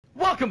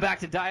Welcome back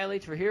to Dial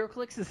H for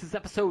HeroClix. This is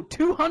episode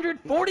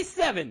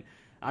 247.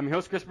 I'm your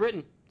host, Chris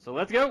Britton. So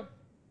let's go.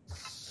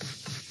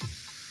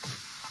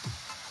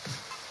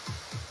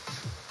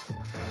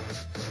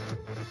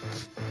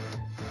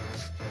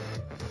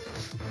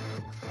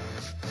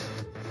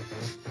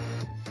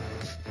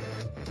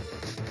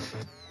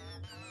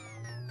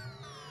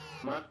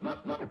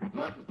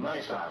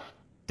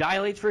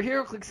 Dial H for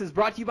HeroClix is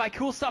brought to you by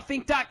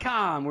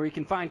CoolStuffInc.com, where you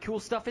can find cool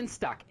stuff in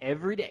stock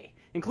every day,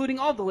 including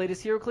all the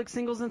latest HeroClix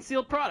singles and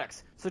sealed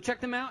products. So check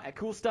them out at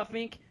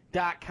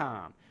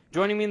CoolStuffInc.com.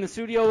 Joining me in the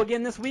studio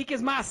again this week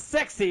is my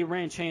sexy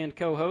ranch hand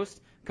co-host,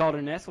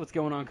 Calder Ness. What's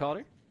going on,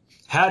 Calder?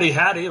 Howdy,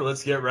 howdy.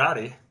 Let's get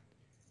rowdy.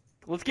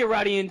 Let's get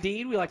rowdy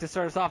indeed. We like to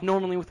start us off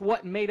normally with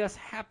what made us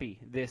happy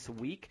this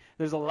week.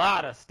 There's a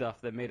lot of stuff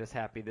that made us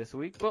happy this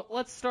week, but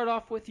let's start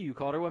off with you,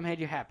 Calder. What made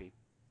you happy?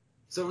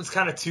 So it was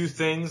kind of two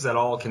things that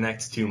all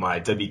connect to my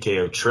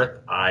WKO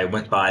trip. I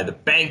went by the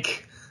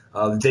bank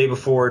the day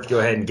before to go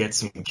ahead and get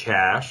some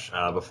cash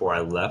before I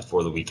left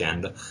for the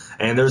weekend.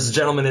 And there was a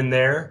gentleman in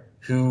there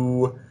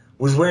who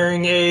was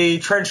wearing a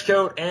trench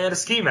coat and a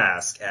ski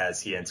mask as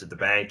he entered the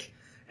bank.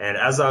 And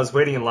as I was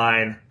waiting in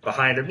line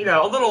behind him,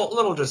 a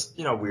little just,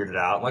 weirded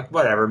out. Like,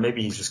 whatever,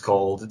 maybe he's just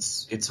cold.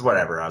 It's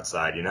whatever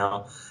outside,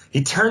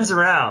 He turns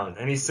around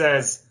and he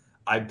says,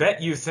 "I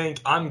bet you think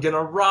I'm going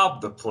to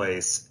rob the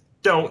place,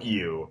 don't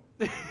you?"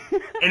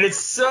 And it's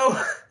so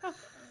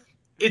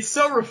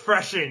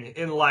refreshing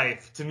in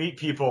life to meet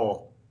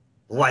people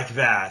like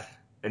that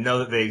and know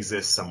that they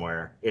exist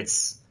somewhere.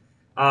 It's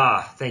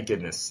thank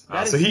goodness.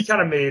 So he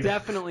kind of made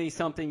definitely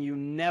something you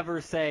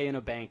never say in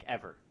a bank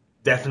ever.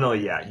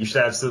 Definitely, yeah. You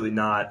should absolutely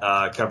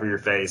not cover your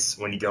face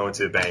when you go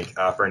into a bank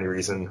for any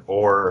reason,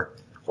 or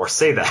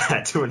say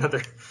that to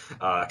another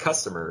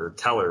customer or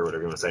teller or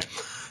whatever you want to say.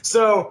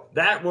 So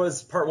that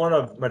was part one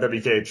of my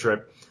WK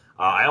trip.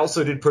 I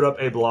also did put up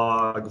a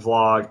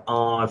vlog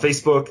on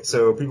Facebook,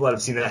 so people that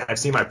have seen that have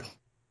seen my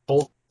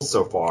poll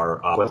so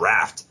far with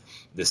Raft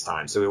this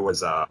time. So it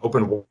was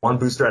open one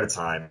booster at a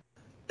time,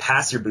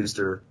 pass your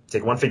booster,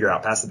 take one figure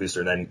out, pass the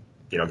booster, and then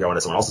go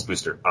into someone else's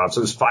booster.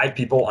 So there's 5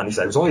 people on each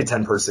side. It was only a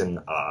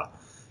 10-person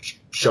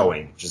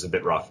showing, which is a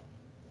bit rough.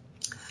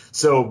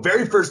 So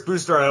very first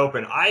booster I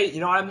opened,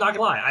 I'm not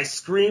gonna lie, I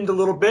screamed a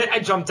little bit. I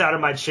jumped out of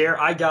my chair.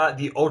 I got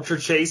the Ultra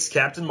Chase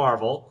Captain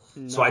Marvel,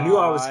 Nice. So I knew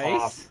I was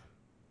off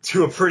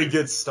to a pretty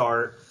good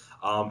start.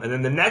 And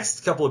then the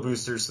next couple of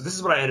boosters, so this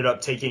is what I ended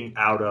up taking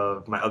out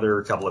of my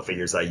other couple of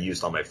figures that I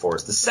used on my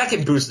force. The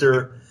second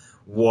booster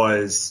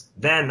was,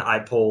 then I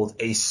pulled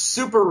a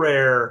super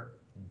rare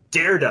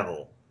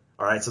Daredevil.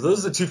 All right, so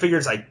those are the 2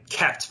 figures I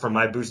kept from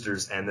my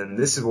boosters, and then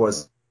this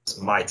was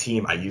my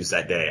team I used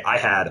that day. I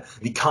had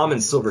the common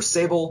Silver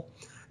Sable,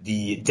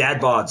 the Dad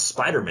Bod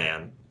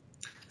Spider-Man,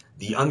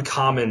 the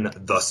uncommon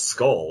The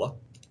Skull,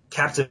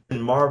 Captain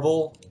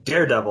Marvel,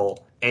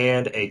 Daredevil,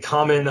 and a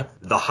common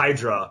The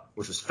Hydra,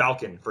 which was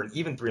Falcon, for an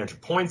even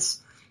 300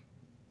 points.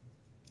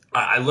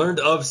 I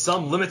learned of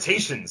some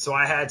limitations, so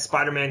I had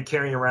Spider-Man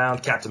carrying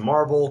around Captain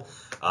Marvel,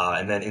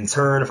 and then in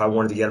turn, if I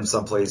wanted to get him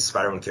someplace,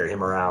 Spider-Man would carry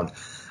him around.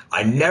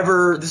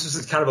 This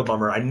was kind of a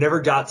bummer, I never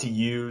got to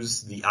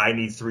use the I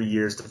need 3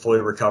 years to fully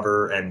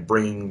recover and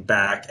bring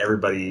back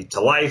everybody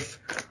to life.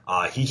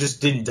 He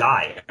just didn't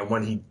die. And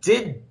when he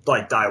did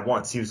die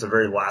once, he was the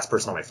very last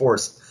person on my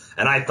force.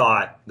 And I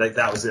thought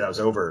that was it, I was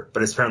over.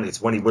 But apparently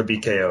it's when he would be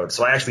KO'd.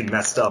 So I actually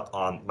messed up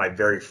on my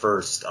very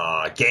first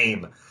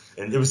game.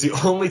 And it was the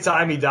only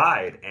time he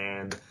died.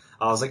 And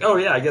I was like, oh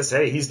yeah, I guess,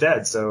 hey, he's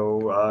dead.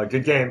 So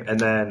good game. And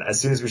then as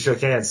soon as we shook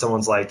hands,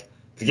 someone's like,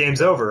 the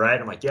game's over, right?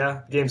 I'm like,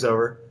 yeah, the game's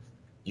over.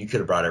 You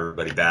could have brought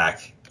everybody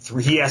back.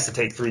 He has to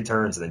take 3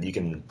 turns, and then you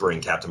can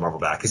bring Captain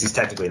Marvel back, because he's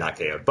technically not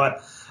KO'd.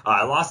 But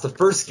I lost the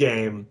first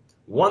game,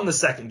 won the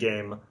second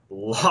game,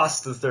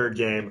 lost the third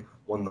game,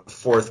 won the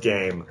fourth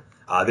game.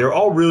 They were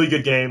all really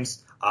good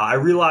games. I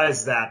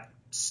realized that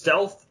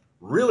stealth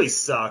really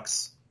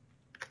sucks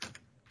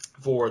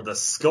for the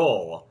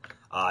Skull.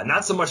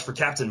 Not so much for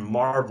Captain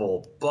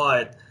Marvel,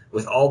 but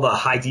with all the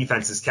high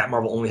defenses, Captain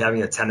Marvel only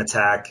having a 10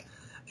 attack,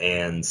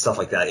 and stuff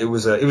like that. It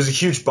was a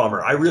huge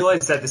bummer. I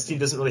realized that this team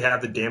doesn't really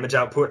have the damage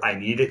output I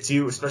need it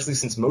to, especially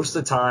since most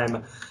of the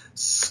time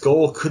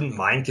Skull couldn't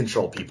mind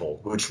control people,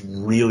 which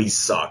really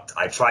sucked.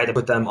 I tried to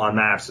put them on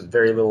maps with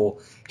very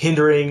little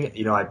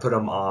hindering. I put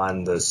them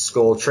on the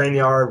Skull train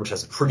yard, which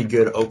has a pretty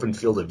good open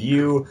field of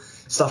view,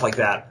 stuff like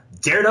that.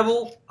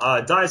 Daredevil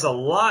dies a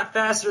lot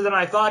faster than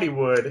I thought he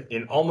would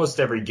in almost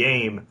every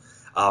game.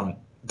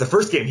 The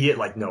first game he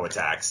had no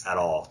attacks at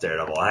all,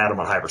 Daredevil. I had him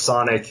on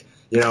hypersonic.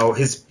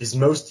 His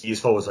most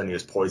useful was when he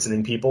was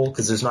poisoning people,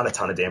 because there's not a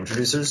ton of damage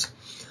reducers.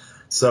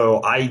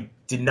 So I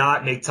did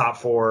not make top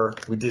 4.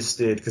 We just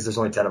did, because there's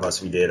only 10 of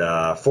us, we did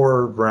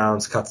 4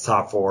 rounds, cut to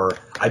top 4.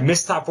 I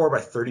missed top 4 by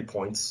 30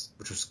 points,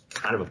 which was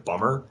kind of a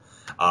bummer.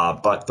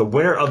 But the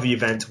winner of the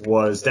event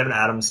was Devin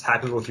Adams,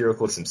 Happy Little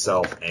HeroClix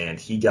himself, and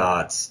he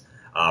got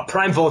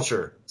Prime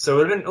Vulture. So it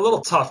would have been a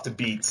little tough to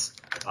beat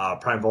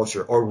Prime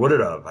Vulture, or would it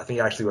have? I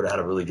think I actually would have had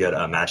a really good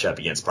matchup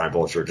against Prime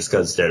Vulture, just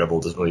because Daredevil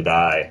doesn't really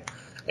die.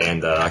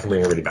 And I can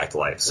bring everybody back to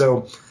life.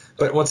 So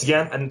But once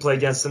again, I didn't play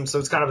against him, so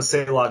it's kind of a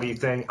say la vie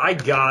thing. I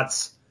got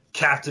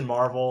Captain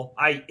Marvel.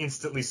 I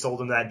instantly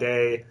sold him that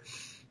day,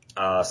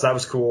 so that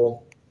was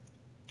cool.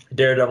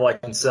 Daredevil I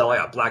can sell. I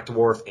got Black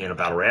Dwarf and a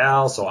Battle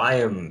Royale, so I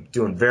am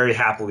doing very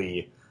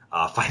happily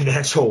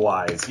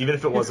financial-wise, even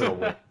if it wasn't a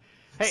win.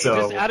 Hey, so,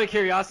 just out of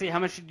curiosity, how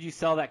much did you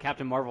sell that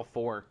Captain Marvel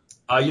for?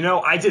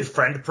 I did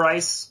friend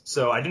price,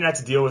 so I didn't have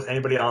to deal with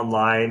anybody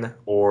online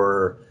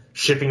or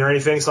shipping or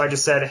anything. So I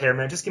just said, "Hey,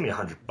 man, just give me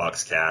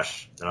 $100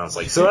 cash." And I was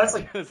like, "So that's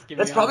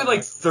that's probably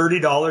like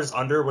 $30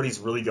 under what he's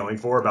really going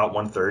for, about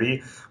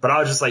 $130." But I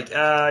was just like,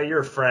 "You're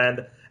a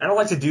friend." I don't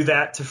like to do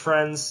that to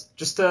friends.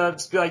 Just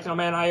be like,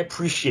 man, I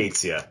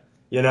appreciate you.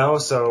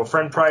 So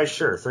friend price,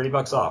 sure,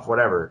 $30 off,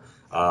 whatever.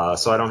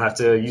 So I don't have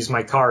to use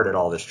my card at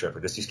all this trip, or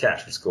just use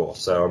cash. It's cool.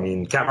 So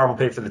Captain Marvel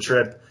paid for the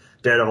trip.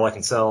 Daredevil I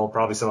can sell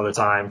probably some other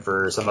time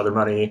for some other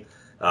money.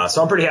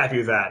 So I'm pretty happy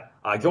with that.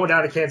 Going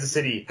down to Kansas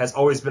City has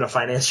always been a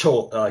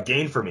financial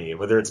gain for me,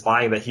 whether it's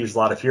buying that huge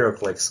lot of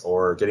HeroClix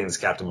or getting this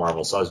Captain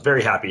Marvel. So I was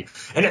very happy.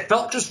 And it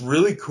felt just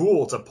really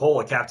cool to pull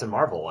a Captain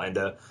Marvel and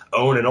to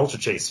own an Ultra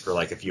Chase for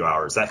like a few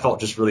hours. That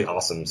felt just really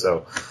awesome.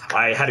 So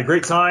I had a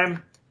great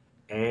time.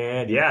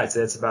 And yeah,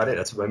 that's about it.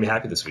 That's what made me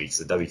happy this week. It's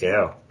the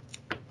WKO.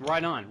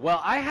 Right on. Well,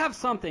 I have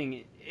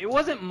something. It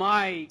wasn't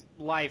my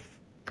life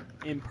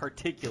in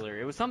particular.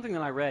 It was something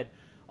that I read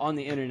on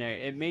the internet.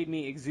 It made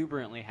me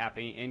exuberantly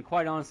happy, and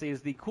quite honestly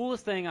is the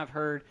coolest thing I've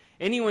heard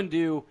anyone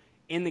do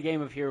in the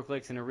game of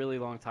HeroClix in a really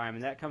long time,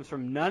 and that comes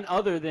from none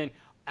other than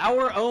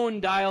our own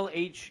Dial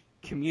H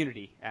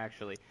community,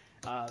 actually.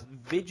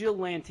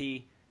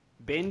 Vigilante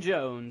Ben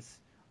Jones,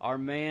 our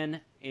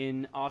man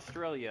in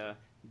Australia,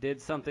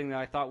 did something that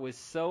I thought was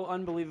so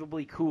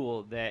unbelievably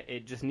cool that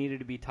it just needed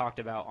to be talked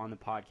about on the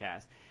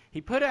podcast. He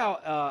put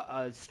out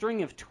a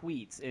string of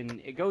tweets,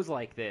 and it goes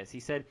like this. He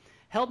said,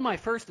 "Held my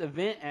first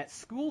event at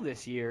school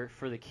this year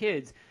for the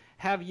kids.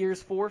 Have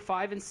years 4,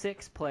 5, and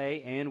 6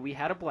 play, and we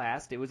had a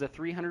blast. It was a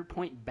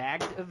 300-point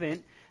bagged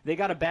event. They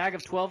got a bag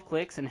of 12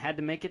 clicks and had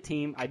to make a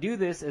team. I do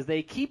this as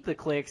they keep the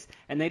clicks,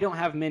 and they don't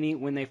have many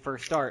when they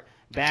first start.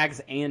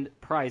 Bags and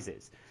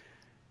prizes."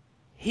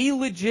 He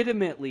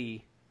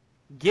legitimately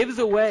gives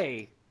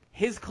away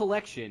his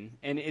collection,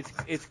 and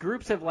it's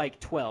groups of like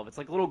 12. It's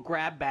like little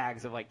grab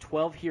bags of like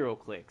 12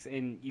 HeroClix,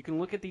 and you can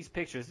look at these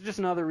pictures. It's just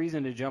another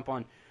reason to jump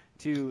on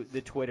to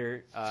the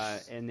Twitter,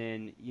 and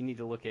then you need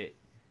to look at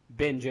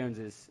Ben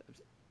Jones's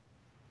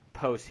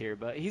post here.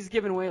 But he's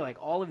giving away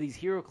like all of these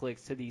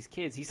HeroClix to these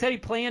kids. He said he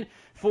planned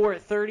for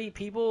 30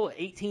 people,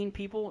 18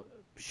 people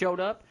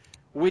showed up,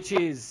 which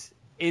is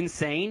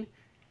insane.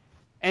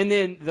 And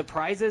then the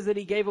prizes that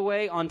he gave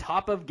away, on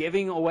top of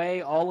giving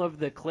away all of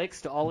the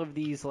clicks to all of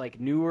these like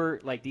newer,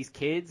 like these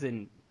kids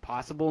and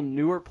possible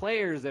newer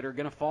players that are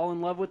going to fall in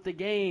love with the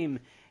game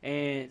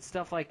and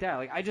stuff like that.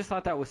 Like, I just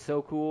thought that was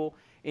so cool.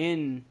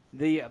 In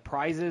the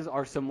prizes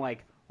are some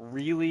like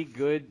really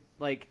good,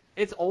 like,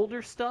 it's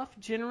older stuff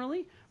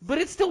generally, but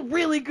it's still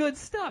really good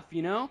stuff,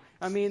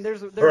 I mean,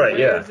 there's right,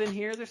 rares in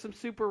here. There's some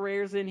super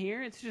rares in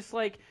here. It's just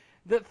like,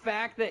 the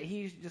fact that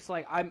he's just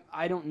like,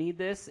 I don't need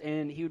this,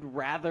 and he would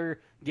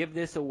rather give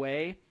this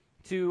away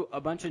to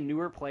a bunch of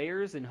newer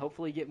players and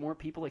hopefully get more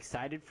people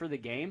excited for the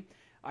game.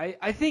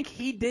 I think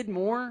he did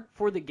more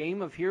for the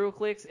game of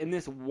HeroClix in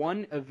this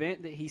one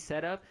event that he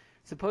set up,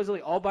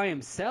 supposedly all by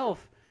himself,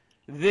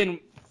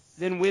 than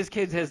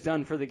WizKids has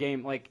done for the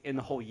game like in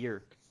the whole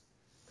year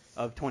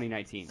of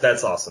 2019.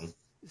 That's awesome.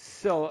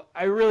 So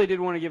I really did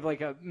want to give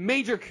like a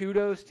major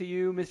kudos to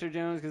you, Mr.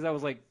 Jones, because that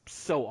was like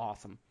so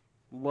awesome.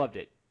 Loved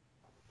it.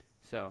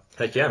 So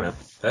heck yeah, man.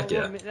 Heck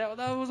yeah.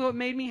 That was what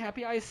made me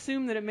happy. I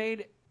assume that it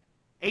made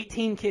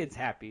 18 kids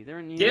happy.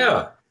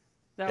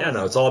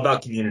 It's all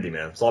about community,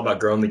 man. It's all about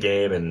growing the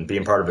game and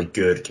being part of a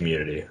good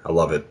community. I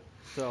love it.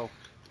 So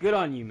good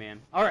on you,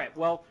 man. All right,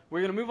 well, we're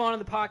going to move on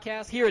to the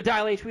podcast. Here at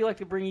Dial H, we like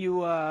to bring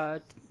you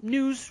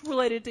news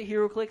related to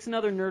HeroClix and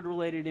other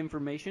nerd-related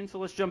information, so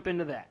let's jump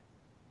into that.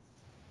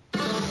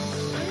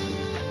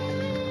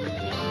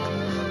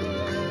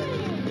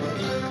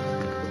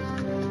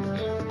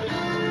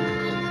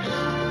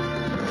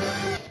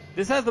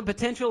 This has the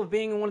potential of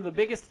being one of the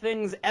biggest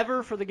things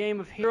ever for the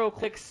game of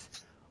HeroClix,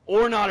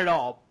 or not at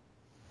all.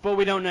 But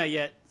we don't know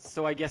yet,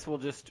 so I guess we'll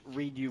just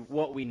read you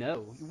what we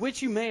know,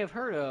 which you may have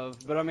heard of,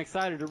 but I'm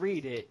excited to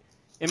read it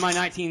in my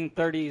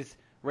 1930s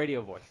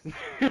radio voice.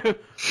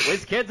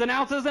 WizKids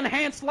announces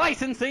enhanced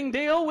licensing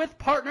deal with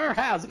partner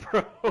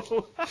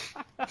Hasbro.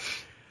 God,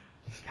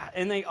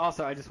 and they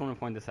also, I just want to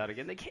point this out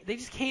again, they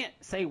just can't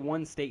say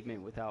one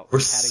statement without we're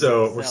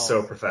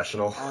so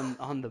professional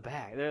on the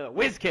back. They're like,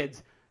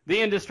 WizKids, the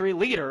industry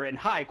leader in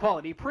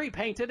high-quality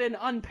pre-painted and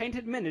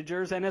unpainted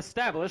miniatures and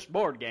established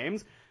board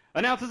games,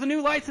 announces a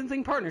new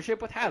licensing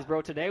partnership with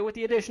Hasbro today with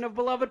the addition of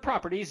beloved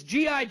properties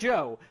G.I.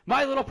 Joe,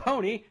 My Little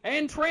Pony,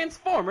 and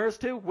Transformers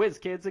to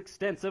WizKids'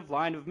 extensive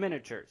line of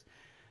miniatures.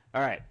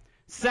 All right.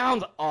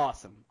 Sounds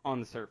awesome on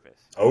the surface.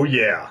 Oh,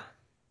 yeah.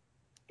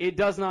 It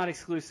does not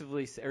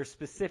exclusively or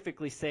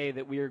specifically say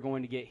that we are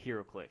going to get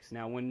HeroClix.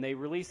 Now, when they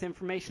release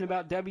information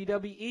about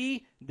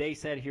WWE, they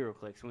said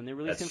HeroClix. When they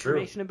release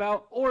information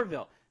about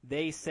Orville,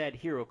 they said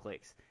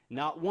HeroClix.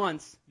 Not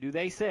once do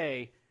they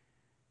say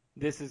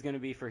this is going to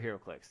be for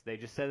HeroClix. They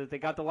just said that they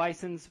got the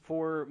license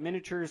for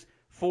miniatures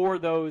for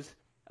those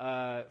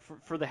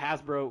for the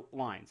Hasbro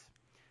lines.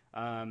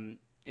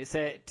 It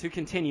said, to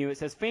continue, it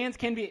says fans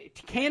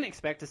can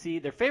expect to see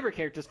their favorite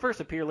characters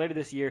first appear later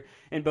this year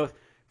in both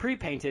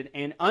pre-painted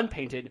and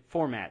unpainted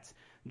formats.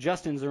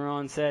 Justin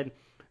Zeron said,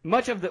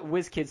 much of the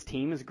WizKids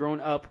team has grown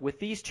up with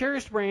these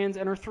cherished brands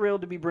and are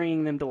thrilled to be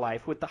bringing them to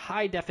life with the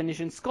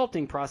high-definition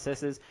sculpting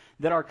processes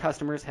that our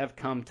customers have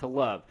come to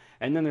love.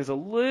 And then there's a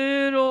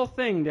little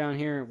thing down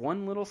here,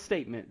 one little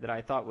statement that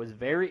I thought was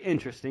very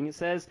interesting. It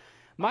says,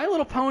 My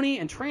Little Pony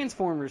and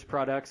Transformers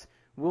products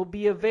will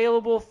be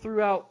available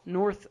throughout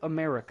North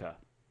America.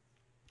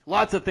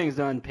 Lots of things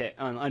to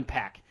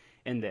unpack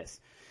in this.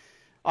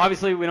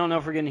 Obviously, we don't know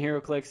if we're getting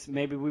HeroClix.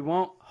 Maybe we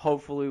won't.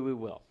 Hopefully, we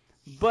will.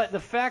 But the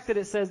fact that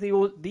it says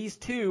these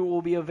two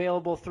will be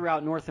available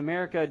throughout North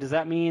America, does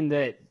that mean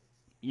that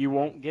you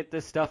won't get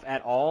this stuff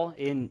at all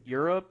in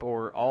Europe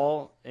or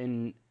all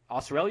in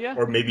Australia?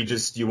 Or maybe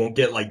just you won't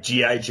get like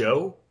G.I.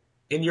 Joe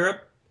in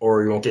Europe?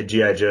 Or you won't get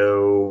G.I.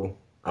 Joe,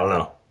 I don't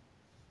know.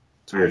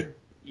 It's weird.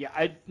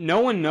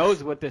 No one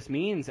knows what this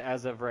means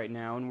as of right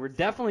now, and we're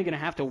definitely going to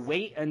have to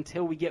wait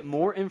until we get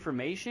more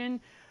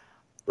information.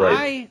 Right.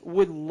 I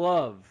would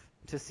love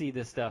to see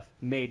this stuff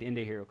made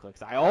into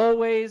HeroClix. I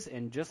always,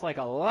 and just like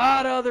a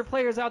lot of other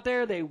players out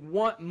there, they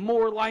want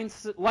more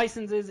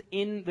licenses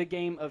in the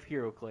game of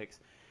HeroClix.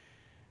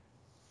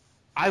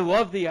 I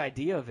love the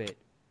idea of it.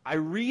 I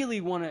really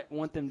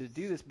want them to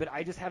do this, but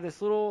I just have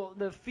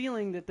the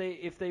feeling that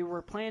if they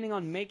were planning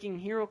on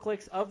making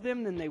HeroClix of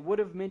them, then they would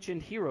have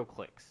mentioned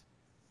HeroClix.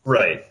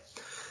 Right.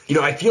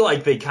 I feel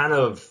like they kind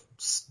of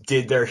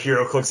did their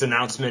HeroClix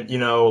announcement,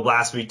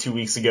 last week, 2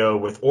 weeks ago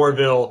with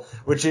Orville,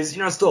 which is,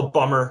 still a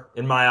bummer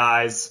in my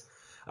eyes.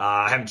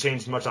 I haven't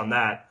changed much on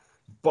that.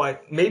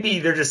 But maybe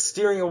they're just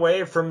steering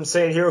away from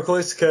saying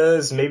HeroClix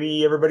because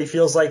maybe everybody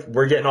feels like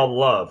we're getting all the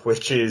love,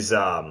 which is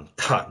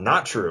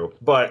not true.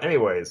 But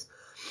anyways,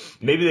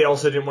 maybe they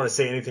also didn't want to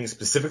say anything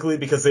specifically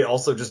because they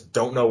also just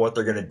don't know what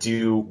they're going to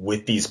do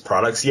with these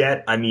products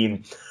yet. I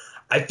mean,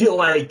 I feel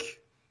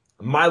like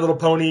My Little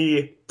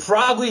Pony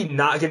probably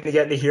not going to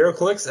get into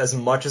HeroClix as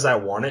much as I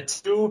want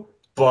it to,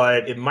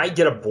 but it might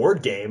get a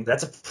board game.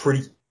 That's a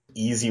pretty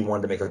easy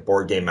one to make a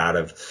board game out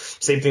of.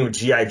 Same thing with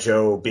G.I.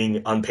 Joe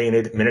being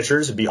unpainted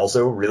miniatures would be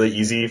also really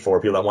easy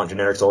for people that want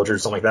generic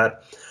soldiers, something like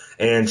that.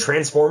 And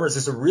Transformers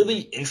is a really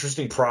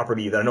interesting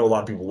property that I know a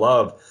lot of people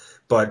love,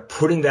 but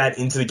putting that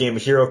into the game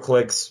of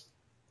HeroClix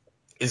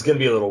is going to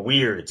be a little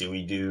weird. Do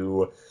we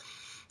do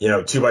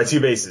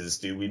 2x2 bases?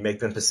 Do we make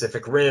them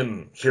Pacific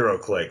Rim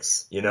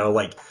HeroClix?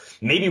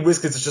 Maybe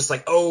WizKids is just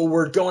like, oh,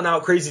 we're going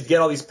out crazy to get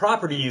all these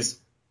properties,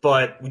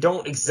 but we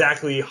don't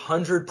exactly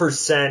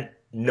 100%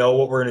 know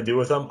what we're going to do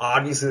with them.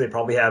 Obviously, they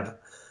probably have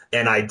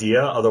an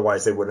idea.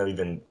 Otherwise, they wouldn't have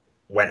even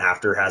went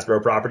after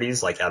Hasbro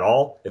properties at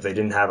all if they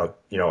didn't have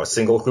a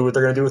single clue what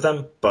they're going to do with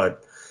them.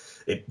 But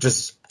it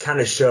just kind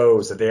of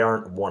shows that they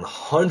aren't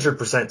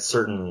 100%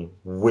 certain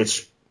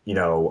which,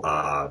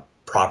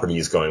 property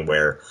is going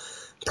where.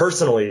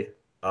 Personally,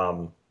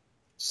 my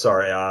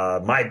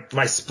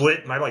personal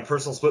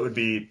split would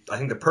be, I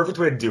think the perfect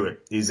way to do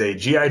it is a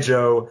G.I.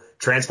 Joe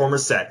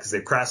Transformers set, because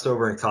they've crossed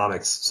over in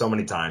comics so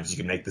many times. You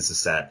can make this a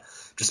set.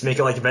 Just make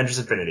it like Avengers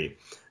Infinity.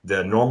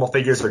 The normal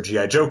figures are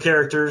G.I. Joe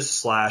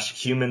characters /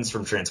 humans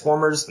from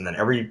Transformers, and then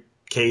every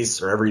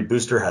case or every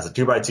booster has a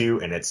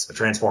 2x2, and it's a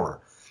Transformer.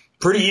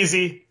 Pretty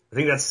easy. I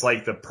think that's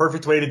the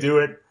perfect way to do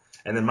it.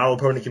 And then My Little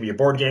Pony can be a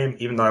board game,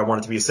 even though I want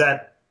it to be a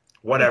set.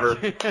 Whatever.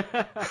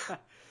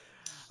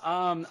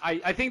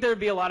 I think there would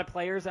be a lot of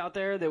players out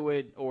there that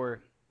would,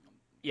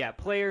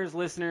 players,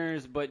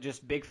 listeners, but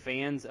just big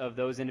fans of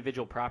those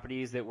individual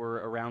properties that were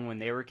around when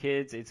they were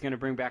kids. It's going to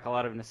bring back a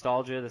lot of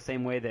nostalgia the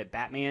same way that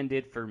Batman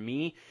did for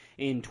me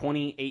in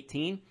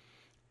 2018.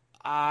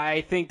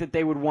 I think that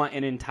they would want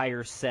an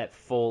entire set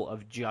full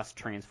of just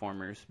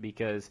Transformers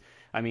because,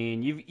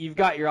 you've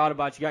got your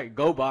Autobots, you got your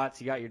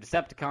GoBots, you got your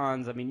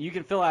Decepticons. You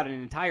can fill out an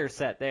entire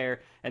set there,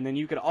 and then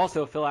you could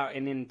also fill out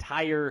an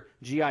entire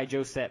G.I.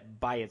 Joe set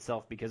by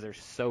itself because there's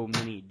so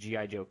many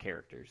G.I. Joe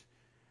characters.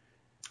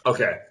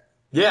 Okay.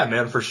 Yeah,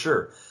 man, for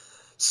sure.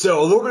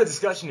 So a little bit of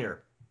discussion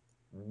here.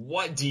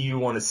 What do you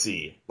want to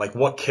see?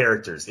 What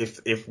characters?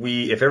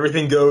 If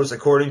everything goes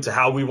according to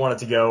how we want it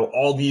to go,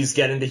 all these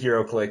get into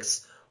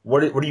HeroClix,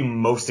 what are you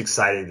most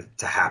excited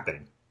to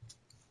happen?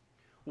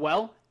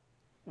 Well,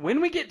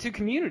 when we get to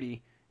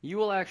Community, you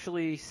will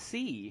actually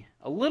see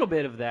a little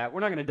bit of that.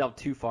 We're not going to delve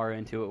too far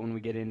into it when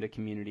we get into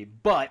Community,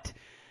 but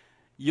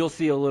you'll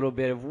see a little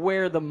bit of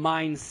where the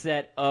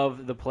mindset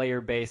of the player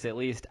base, at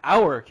least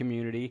our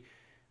community,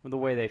 the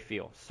way they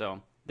feel.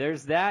 So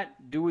there's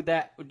that. Do with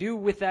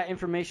that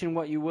information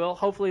what you will.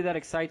 Hopefully that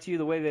excites you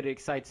the way that it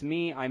excites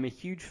me. I'm a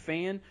huge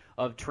fan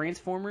of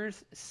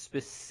Transformers,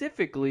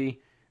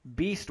 specifically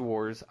Beast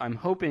Wars. I'm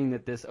hoping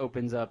that this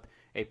opens up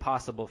a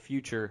possible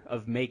future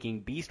of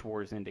making Beast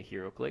Wars into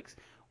HeroClix.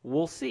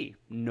 We'll see.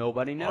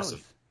 Nobody knows.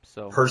 Awesome.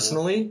 So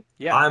personally,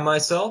 I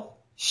myself,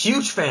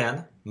 Huge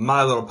fan,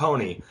 My Little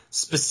Pony,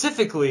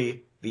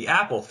 specifically the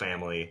Apple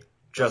family.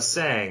 Just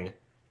saying.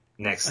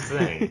 Next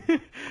thing.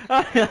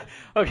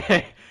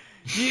 Okay.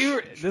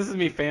 This is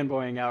me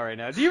fanboying out right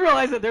now. Do you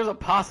realize that there's a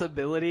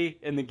possibility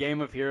in the game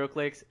of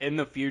HeroClix in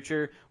the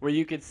future where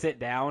you could sit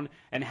down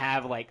and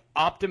have like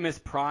Optimus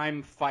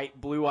Prime fight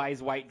Blue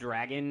Eyes White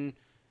Dragon?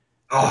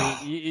 Oh,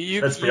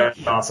 that's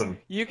pretty awesome.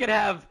 You could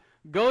have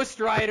Ghost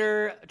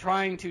Rider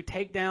trying to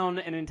take down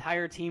an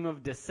entire team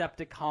of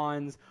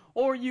Decepticons,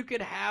 or you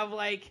could have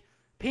like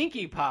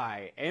Pinkie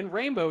Pie and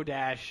Rainbow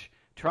Dash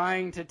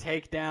trying to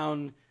take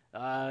down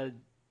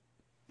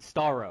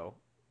Starro.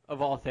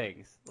 Of all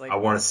things. Like, I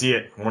want to see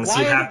it. I want to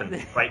see it happen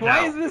right now.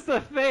 Why is this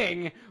a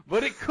thing?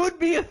 But it could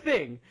be a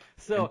thing.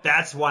 So and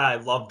that's why I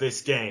love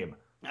this game.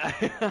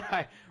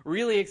 I'm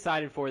really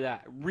excited for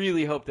that.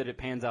 Really hope that it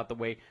pans out the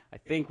way I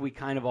think we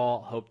kind of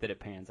all hope that it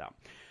pans out.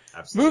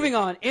 Absolutely. Moving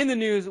on, in the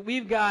news,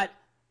 we've got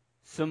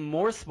some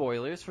more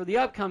spoilers for the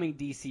upcoming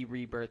DC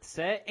Rebirth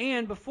set.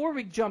 And before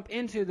we jump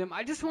into them,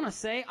 I just want to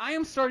say I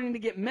am starting to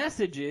get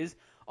messages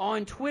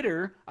on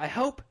Twitter. I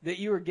hope that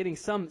you are getting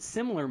some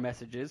similar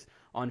messages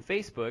on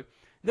Facebook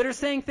that are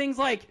saying things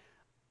like,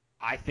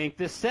 I think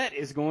this set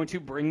is going to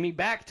bring me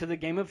back to the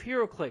game of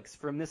HeroClix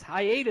from this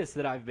hiatus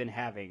that I've been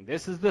having.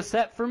 This is the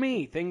set for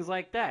me. Things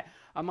like that.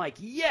 I'm like,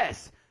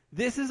 yes,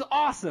 this is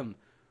awesome.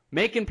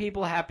 Making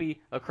people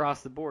happy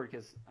across the board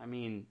because, I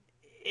mean,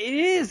 it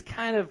is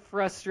kind of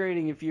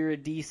frustrating if you're a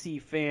DC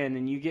fan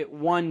and you get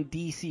one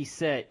DC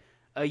set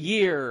a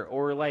year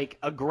or like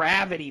a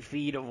Gravity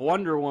feed of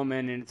Wonder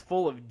Woman and it's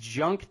full of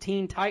junk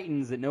Teen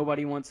Titans that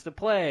nobody wants to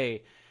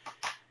play.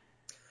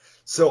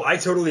 So I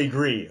totally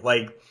agree.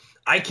 Like,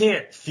 I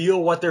can't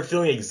feel what they're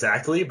feeling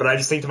exactly, but I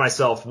just think to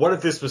myself, what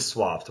if this was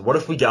swapped? What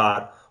if we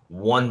got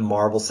one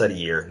Marvel set a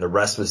year and the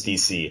rest was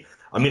DC?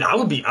 I mean, I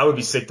would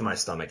be sick to my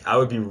stomach. I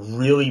would be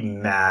really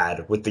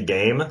mad with the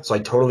game. So I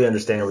totally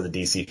understand where the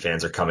DC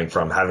fans are coming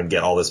from, having to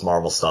get all this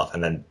Marvel stuff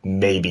and then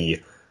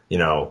maybe,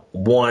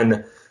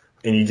 one,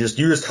 and you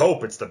just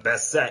hope it's the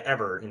best set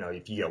ever,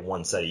 if you get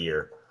one set a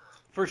year.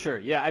 For sure.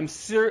 Yeah, I'm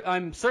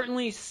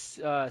certainly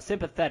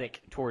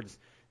sympathetic towards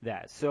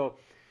that. So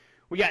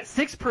we got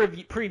 6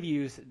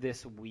 previews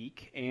this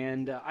week,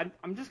 and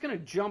I'm just going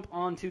to jump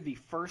onto the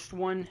first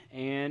one,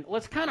 and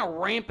let's kind of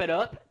ramp it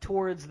up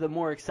towards the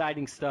more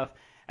exciting stuff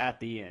at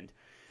the end.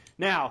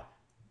 Now,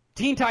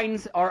 Teen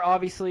Titans are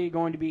obviously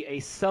going to be a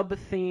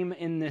sub-theme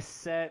in this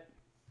set.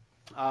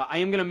 I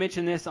am going to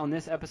mention this on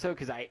this episode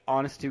because I,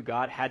 honest to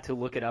God, had to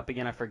look it up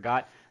again. I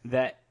forgot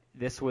that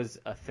this was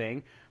a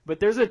thing. But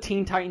there's a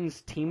Teen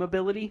Titans team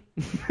ability.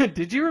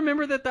 Did you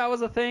remember that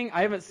was a thing?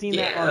 I haven't seen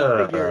that on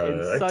a figure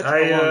in such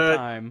a long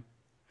time.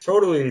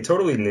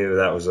 Totally knew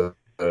that was a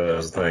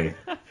thing.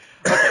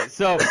 Okay,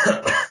 so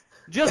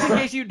just in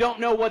case you don't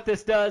know what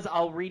this does,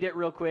 I'll read it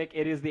real quick.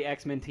 It is the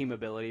X-Men team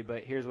ability,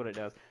 but here's what it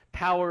does.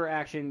 Power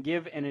action,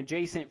 give an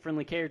adjacent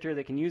friendly character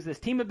that can use this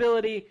team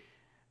ability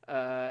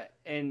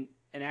and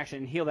an action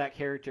and heal that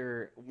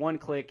character 1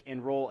 click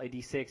and roll a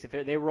d6.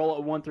 If they roll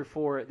a 1 through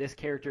 4, this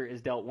character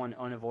is dealt 1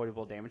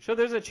 unavoidable damage. So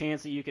there's a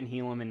chance that you can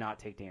heal him and not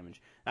take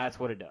damage. That's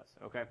what it does,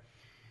 okay?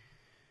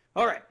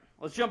 All right,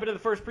 let's jump into the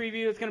first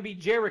preview. It's going to be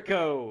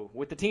Jericho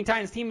with the Teen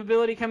Titans team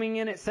ability coming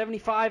in at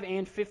 75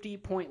 and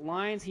 50-point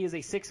lines. He is a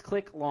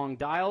 6-click long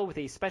dial with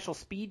a special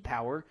speed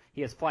power.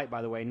 He has flight,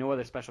 by the way, no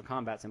other special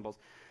combat symbols.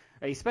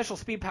 A special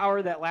speed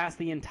power that lasts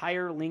the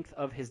entire length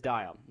of his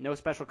dial. No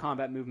special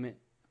combat movement.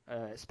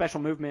 Special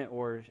movement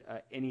or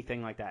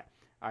anything like that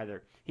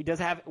either. He does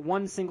have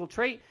one single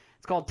trait.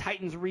 It's called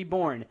Titans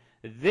Reborn.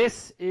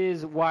 This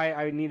is why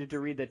I needed to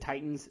read the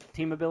Titans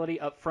team ability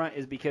up front,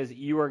 is because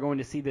you are going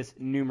to see this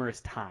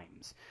numerous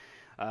times.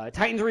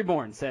 Titans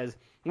Reborn says,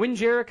 when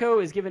Jericho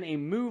is given a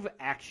move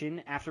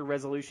action after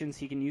resolutions,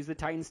 he can use the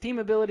Titans team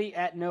ability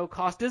at no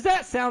cost. Does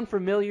that sound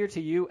familiar to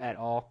you at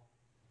all?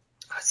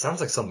 It sounds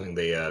like something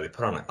they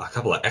put on a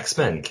couple of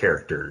X-Men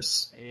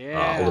characters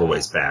a little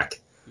ways back.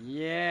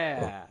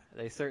 Yeah,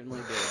 they certainly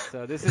did.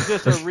 So this is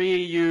just a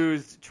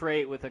reused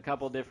trait with a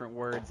couple different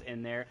words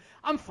in there.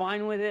 I'm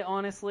fine with it,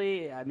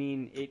 honestly. I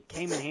mean, it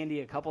came in handy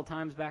a couple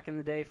times back in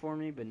the day for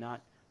me, but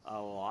not a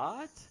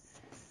lot.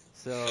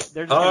 So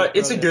they're just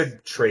it's a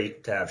good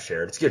trait to have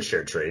shared. It's a good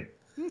shared trait.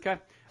 Okay.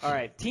 All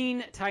right.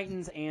 Teen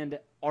Titans and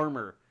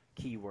armor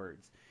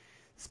keywords.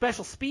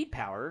 Special speed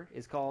power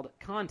is called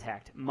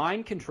Contact,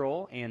 Mind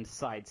Control, and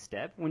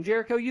Sidestep. When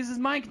Jericho uses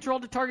Mind Control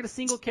to target a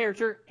single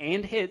character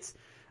and hits,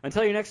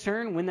 until your next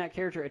turn, when that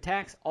character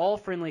attacks, all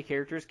friendly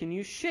characters can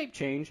use Shape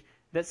Change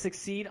that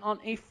succeed on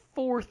a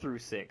 4 through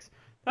 6.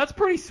 That's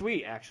pretty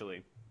sweet,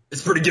 actually.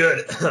 It's pretty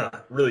good.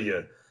 Really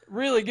good.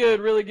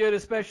 Really good,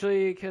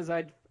 especially because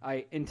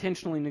I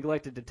intentionally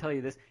neglected to tell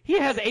you this. He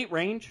has 8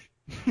 range.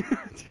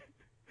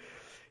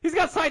 He's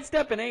got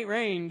Sidestep and 8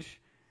 range.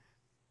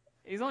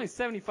 He's only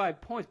 75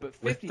 points, but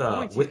 50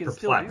 points you can Perplex,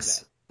 still do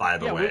that. By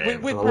the way,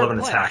 with 11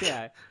 Perplex, attack.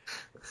 yeah.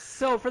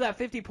 So for that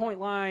 50-point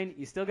line,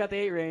 you still got the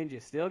 8 range, you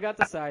still got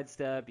the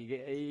Sidestep, you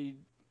get a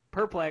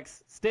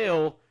Perplex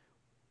still.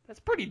 That's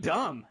pretty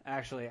dumb,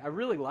 actually. I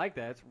really like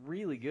that. It's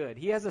really good.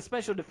 He has a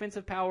special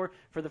defensive power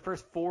for the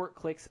first 4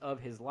 clicks of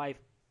his life.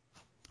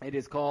 It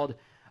is called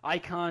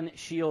Icon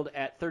Shield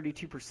at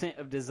 32%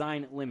 of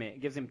design limit.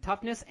 It gives him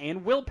toughness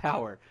and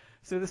willpower.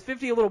 So this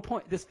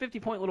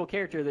 50-point little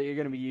character that you're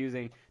going to be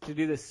using to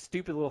do this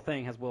stupid little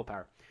thing has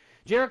willpower.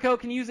 Jericho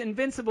can use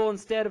Invincible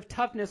instead of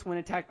toughness when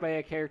attacked by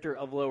a character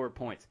of lower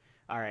points.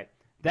 All right,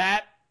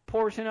 that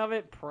portion of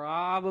it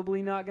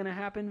probably not going to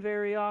happen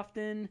very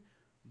often,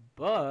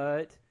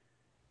 but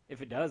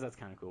if it does, that's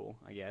kind of cool,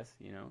 I guess,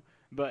 you know.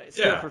 But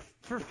still,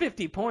 for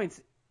 50 points,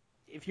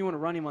 if you want to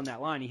run him on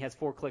that line, he has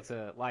 4 clicks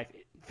of life.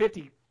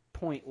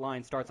 50-point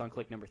line starts on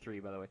click number 3,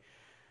 by the way.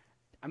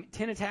 I mean,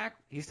 10 attack,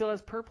 he still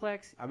has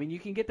Perplex. I mean, you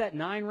can get that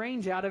 9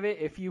 range out of it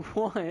if you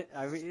want.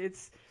 I mean,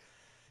 it's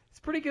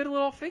a pretty good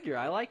little figure.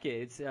 I like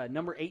it. It's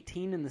number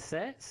 18 in the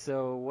set,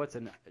 so what's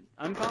an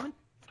uncommon?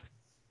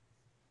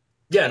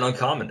 Yeah, an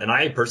uncommon. And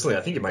I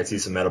think it might see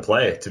some meta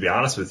play, to be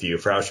honest with you,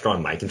 for how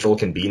strong mind control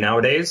can be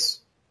nowadays.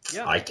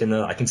 Yeah. I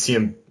can see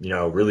him,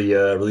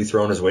 really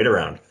throwing his weight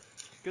around.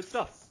 Good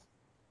stuff.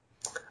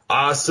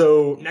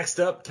 So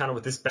next up, kind of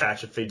with this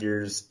batch of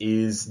figures,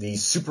 is the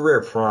Super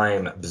Rare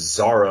Prime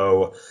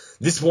Bizarro.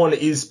 This one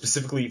is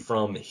specifically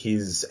from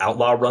his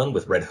Outlaw run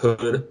with Red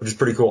Hood, which is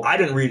pretty cool. I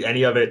didn't read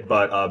any of it,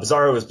 but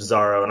Bizarro is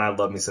Bizarro, and I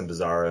love me some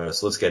Bizarro,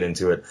 so let's get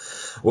into it.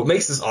 What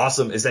makes this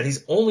awesome is that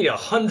he's only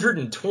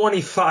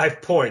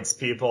 125 points,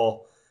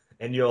 people,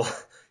 and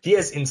he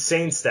has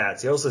insane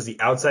stats. He also has the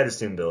Outsider's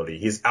Tomb ability.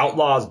 He has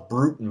Outlaw's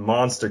Brute and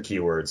Monster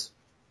keywords.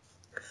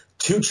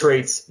 2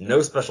 traits,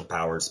 no special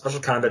powers. Special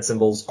combat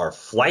symbols are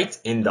Flight,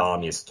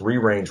 Indom. He has 3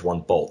 range,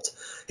 1 bolt.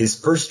 His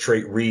first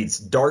trait reads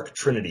Dark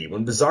Trinity.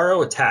 When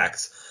Bizarro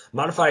attacks,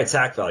 modify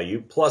attack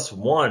value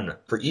 +1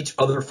 for each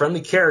other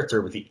friendly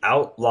character with the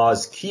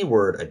Outlaw's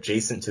keyword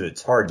adjacent to the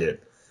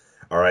target.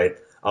 All right.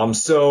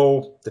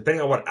 So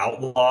depending on what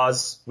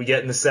Outlaws we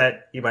get in the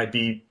set, he might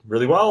be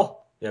really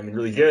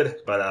really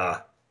good.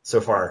 But so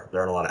far,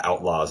 there aren't a lot of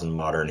Outlaws in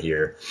Modern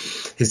here.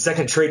 His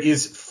second trait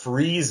is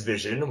Freeze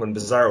Vision. When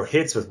Bizarro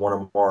hits one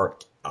or more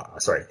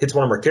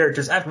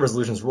characters after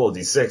resolutions, roll a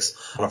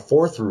d6. On a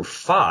 4 through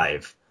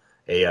 5,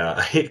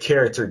 a hit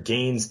character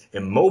gains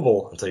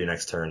immobile until your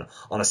next turn.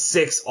 On a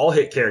 6, all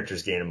hit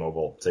characters gain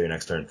immobile until your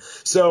next turn.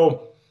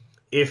 So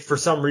if for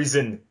some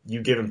reason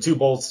you give him 2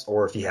 bolts,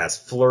 or if he has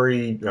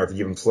flurry, or if you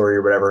give him flurry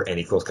or whatever, and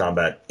he close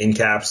combat in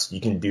caps,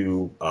 you can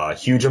do a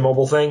huge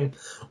immobile thing,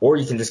 or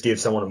you can just give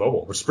someone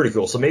immobile, which is pretty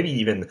cool. So maybe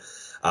even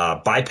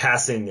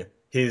bypassing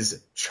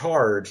his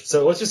charge.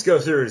 So let's just go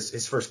through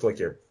his first click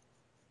here.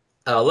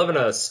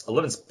 11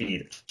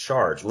 speed,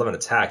 charge, 11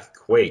 attack,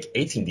 quake,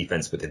 18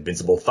 defense with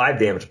invincible, 5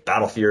 damage,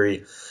 battle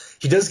fury.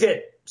 He does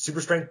get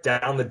super strength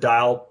down the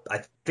dial.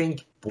 I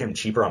think him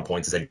cheaper on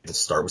points is that to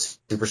start with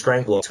super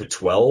strength, low to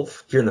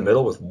 12 here in the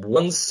middle with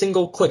 1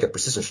 single click of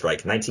precision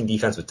strike, 19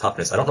 defense with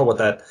toughness. I don't know what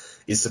that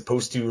is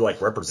supposed to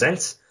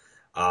represent.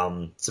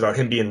 It's about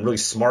him being really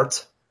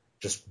smart,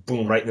 just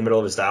boom right in the middle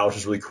of his dial, which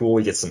is really cool.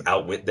 He gets some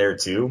outwit there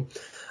too.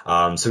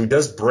 So he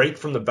does break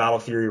from the Battle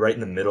Fury right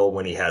in the middle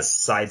when he has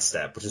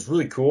Sidestep, which is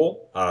really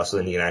cool. So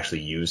then he can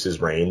actually use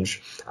his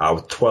range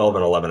with 12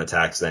 and 11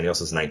 attacks. Then he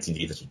also has 19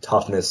 defense with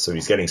toughness. So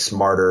he's getting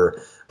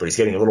smarter, but he's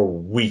getting a little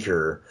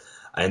weaker.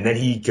 And then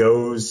he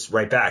goes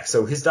right back.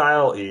 So his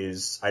dial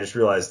is, I just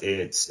realized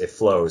it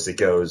flows. It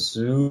goes,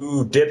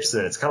 dips,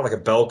 and it's kind of like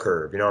a bell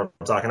curve. You know what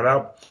I'm talking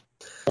about?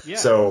 Yeah.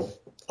 So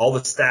all the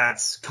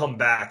stats come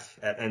back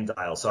at end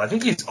dial. So I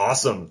think he's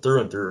awesome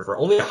through and through. For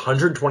only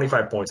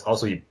 125 points,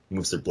 also he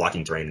moves through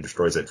blocking terrain and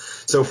destroys it.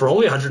 So for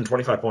only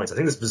 125 points, I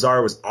think this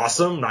Bizarro was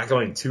awesome. Not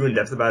going too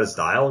in-depth about his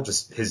dial.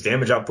 Just his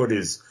damage output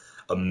is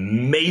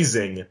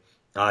amazing.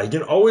 He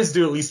can always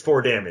do at least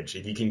 4 damage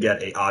if he can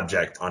get a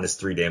object on his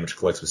 3 damage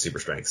clicks with super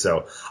strength.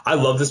 So I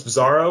love this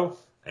Bizarro,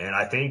 and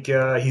I think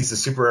he's a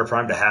super rare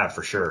prime to have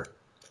for sure.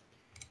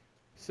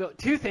 So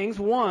 2 things.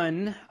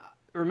 One,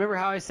 remember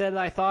how I said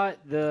I thought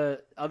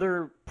the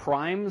other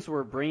primes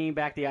were bringing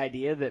back the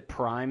idea that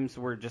primes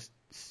were just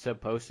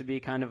supposed to be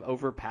kind of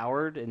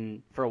overpowered,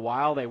 and for a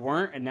while they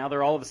weren't, and now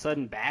they're all of a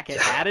sudden back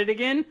at it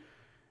again?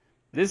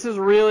 This is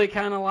really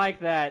kind of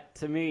like that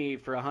to me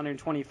for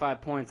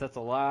 125 points. That's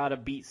a lot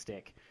of beat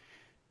stick.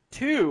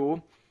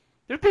 2,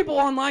 there's people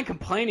online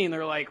complaining.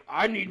 They're like,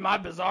 I need my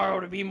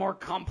Bizarro to be more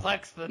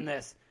complex than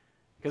this.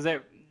 Because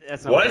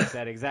that's not what they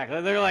said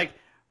exactly. They're like,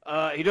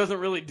 he doesn't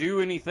really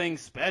do anything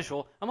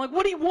special. I'm like,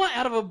 what do you want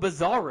out of a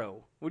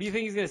Bizarro? What do you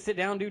think he's going to sit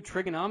down and do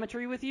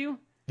trigonometry with you?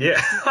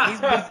 Yeah.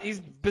 he's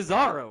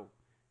Bizarro.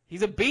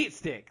 He's a beat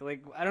stick.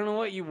 Like, I don't know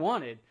what you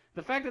wanted.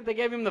 The fact that they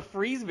gave him the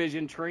freeze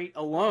vision trait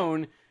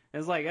alone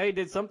is like, hey, he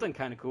did something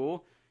kind of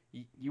cool.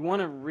 You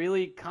want a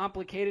really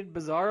complicated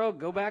Bizarro?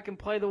 Go back and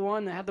play the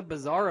one that had the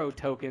Bizarro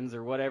tokens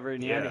or whatever,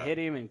 and you had to hit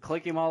him and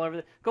click him all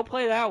over. Go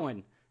play that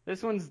one.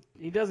 This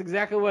he does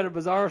exactly what a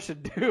Bizarro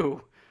should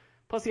do.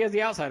 Plus, he has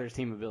the Outsiders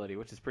team ability,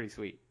 which is pretty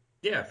sweet.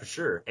 Yeah, for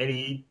sure. And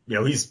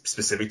he's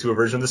specific to a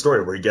version of the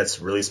story where he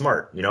gets really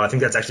smart. I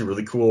think that's actually a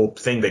really cool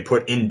thing they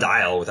put in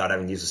dial without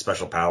having to use a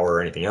special power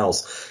or anything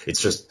else.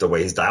 It's just the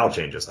way his dial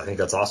changes. I think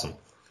that's awesome.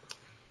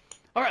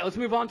 All right, let's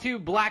move on to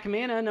Black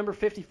Mana, number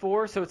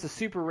 54. So it's a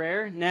super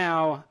rare.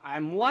 Now,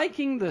 I'm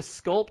liking the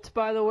sculpt,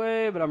 by the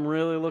way, but I'm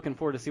really looking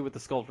forward to see what the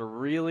sculpt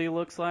really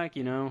looks like,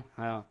 you know?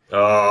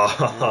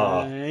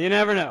 You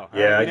never know.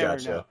 Yeah, right? I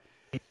gotcha.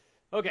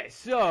 Okay,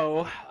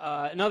 so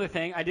another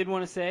thing I did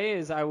want to say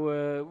is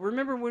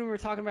remember when we were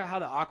talking about how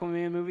the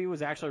Aquaman movie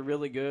was actually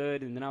really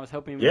good, and then I was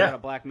hoping we got a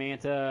Black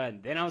Manta,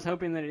 and then I was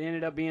hoping that it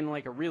ended up being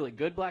like a really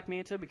good Black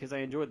Manta because I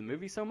enjoyed the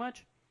movie so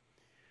much?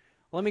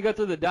 Let me go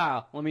through the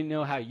dial. Let me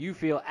know how you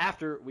feel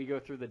after we go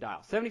through the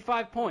dial.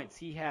 75 points.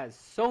 He has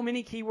so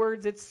many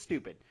keywords, it's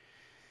stupid.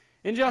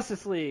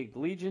 Injustice League,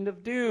 Legion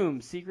of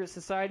Doom, Secret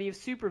Society of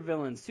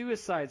Supervillains,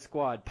 Suicide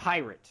Squad,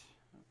 Pirate.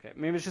 Okay,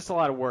 maybe it's just a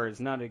lot of words,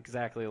 not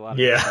exactly a lot of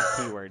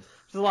keywords.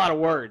 Just a lot of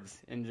words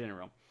in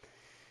general.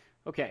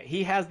 Okay,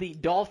 he has the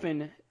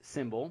dolphin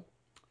symbol.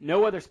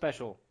 No other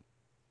special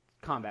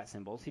combat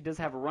symbols. He does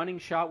have a running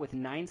shot with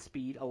 9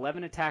 speed,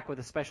 11 attack with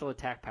a special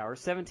attack power,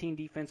 17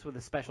 defense with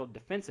a special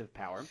defensive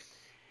power,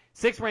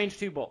 6 range,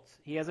 2 bolts.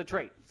 He has a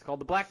trait. It's called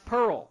the Black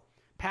Pearl.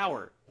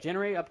 Power.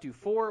 Generate up to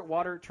 4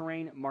 water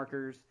terrain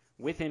markers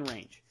within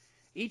range,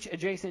 each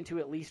adjacent to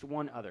at least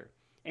one other.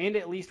 And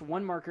at least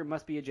one marker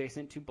must be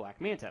adjacent to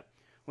Black Manta.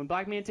 When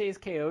Black Manta is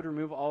KO'd,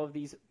 remove all of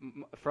these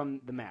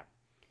from the map.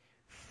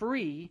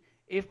 Free.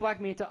 If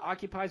Black Manta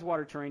occupies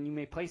water terrain, you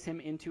may place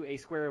him into a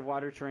square of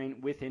water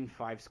terrain within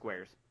 5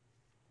 squares.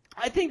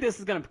 I think this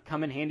is going to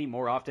come in handy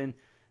more often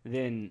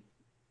than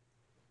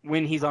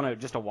when he's on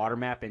just a water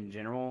map in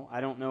general.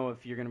 I don't know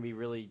if you're going to be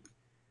really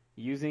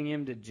using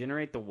him to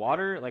generate the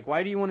water. Like,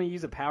 why do you want to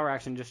use a power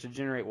action just to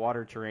generate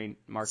water terrain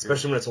markers?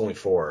 Especially when it's only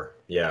 4.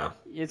 Yeah.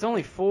 It's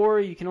only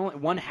 4.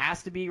 One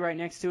has to be right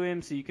next to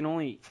him, so you can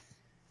only.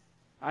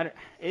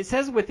 It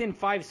says within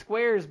 5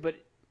 squares, but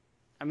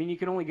I mean, you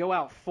can only go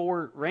out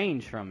 4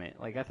 range from it.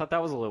 Like, I thought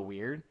that was a little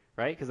weird,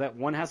 right? Because that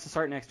one has to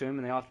start next to him,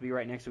 and they all have to be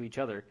right next to each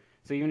other.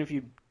 So even if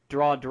you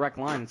draw a direct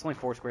line, it's only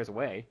 4 squares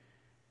away.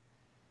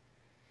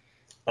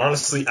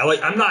 Honestly,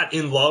 I'm not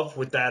in love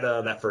with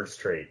that first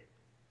trait.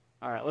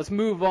 All right, let's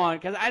move on,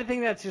 because I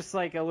think that's just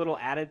like a little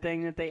added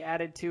thing that they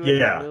added to it.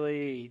 Yeah.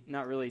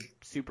 Not really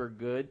super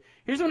good.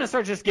 Here's when it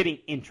starts just getting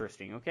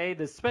interesting, okay?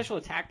 The special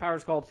attack power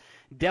is called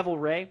Devil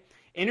Ray,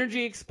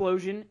 Energy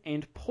Explosion,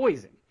 and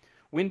Poison.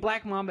 When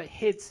Black Manta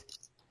hits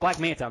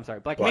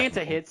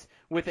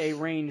with a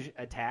range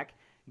attack,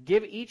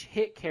 give each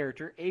hit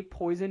character a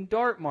poison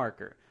dart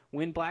marker.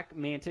 When Black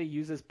Manta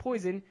uses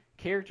poison,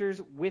 characters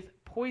with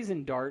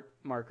poison dart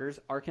markers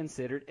are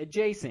considered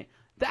adjacent.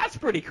 That's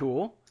pretty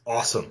cool.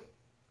 Awesome.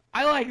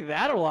 I like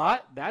that a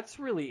lot. That's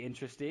really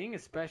interesting,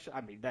 especially,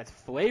 I mean, that's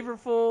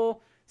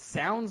flavorful,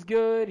 sounds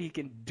good. He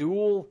can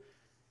duel,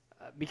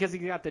 because he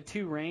got the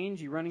 2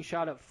 range, you running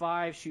shot up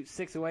 5, shoot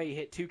 6 away, you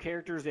hit 2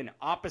 characters in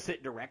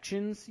opposite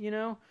directions, you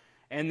know?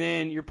 And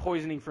then you're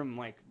poisoning from,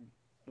 like,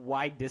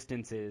 wide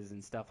distances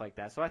and stuff like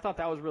that. So I thought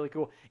that was really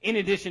cool. In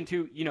addition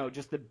to,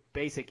 just the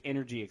basic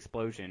energy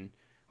explosion,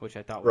 which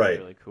I thought was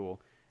really cool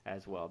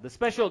as well. The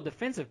special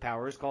defensive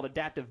power is called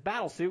Adaptive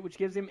Battlesuit, which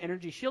gives him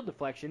energy shield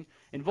deflection,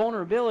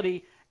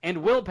 invulnerability,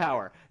 and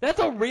willpower. That's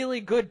a really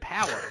good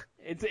power.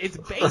 It's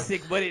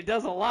basic, but it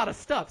does a lot of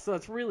stuff, so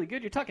it's really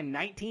good. You're talking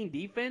 19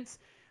 defense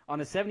on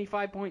a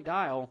 75-point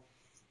dial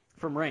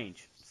from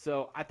range.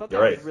 So I thought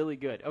that was really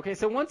good. Okay,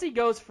 so once he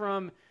goes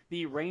from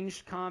the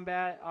ranged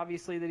combat,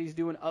 obviously, that he's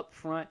doing up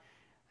front,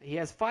 he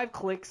has 5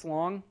 clicks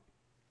long.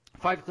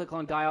 5-click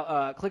long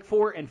dial. Click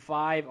 4 and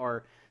 5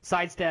 are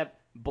sidestep,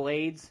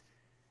 blades,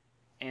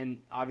 and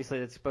obviously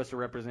that's supposed to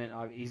represent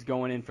he's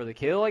going in for the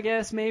kill, I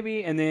guess,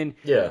 maybe. And then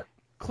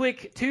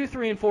click 2,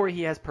 3, and 4,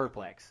 he has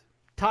perplex.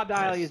 Top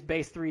dial, he has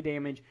base 3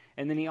 damage,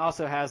 and then he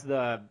also has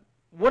the,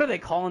 what are they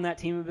calling that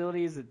team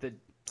ability? Is it the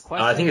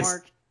question I think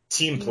mark? It's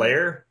team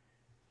player.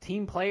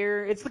 Team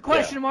player. It's the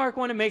question mark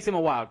one that makes him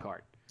a wild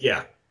card.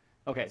 Yeah.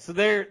 Okay, so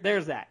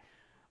there's that.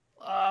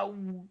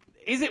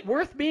 Is it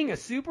worth being a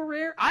super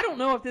rare? I don't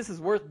know if this is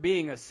worth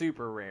being a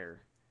super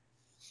rare.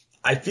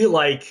 I feel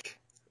like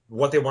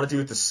what they want to do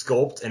with the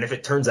sculpt, and if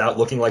it turns out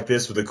looking like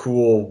this with a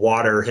cool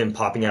water, him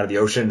popping out of the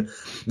ocean,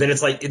 then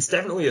it's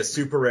definitely a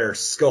super rare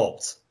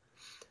sculpt.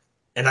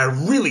 And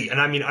I'm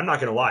not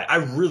going to lie, I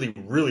really,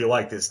 really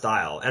like this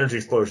style. Energy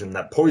Explosion,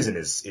 that poison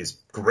is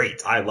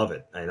great. I love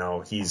it. I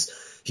know he's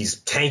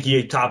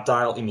tanky top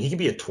dial. I mean, he can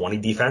be a 20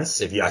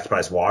 defense if he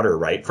occupies water,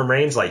 right, from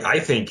range. Like, I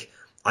think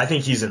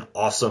he's an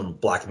awesome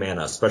Black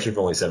Mana, especially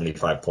for only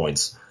 75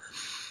 points.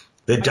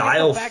 The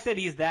fact that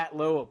he's that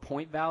low a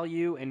point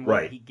value and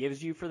what he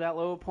gives you for that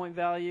low a point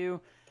value,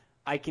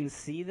 I can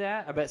see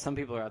that. I bet some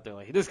people are out there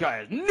like, this guy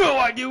has no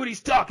idea what he's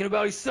talking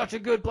about. He's such a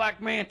good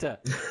Black Manta.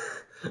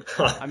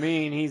 I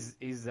mean, he's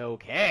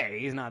okay.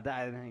 He's not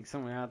that. I think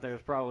someone out there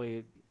is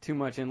probably too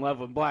much in love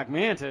with Black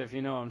Manta, if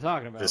you know what I'm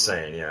talking about. Just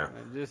saying, yeah.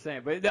 Just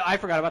saying. But I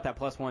forgot about that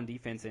 +1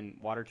 defense in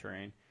water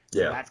terrain.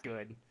 So that's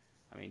good.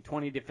 I mean,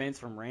 20 defense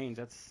from range,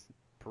 that's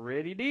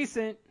pretty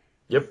decent.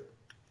 Yep.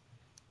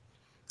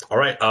 All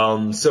right,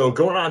 so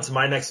going on to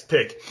my next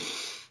pick.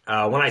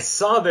 When I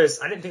saw this,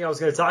 I didn't think I was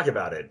going to talk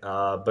about it,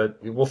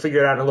 but we'll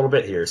figure it out in a little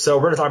bit here. So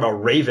we're going to talk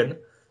about Raven.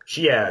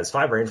 She has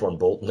 5 range, 1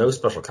 bolt, no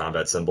special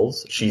combat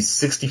symbols. She's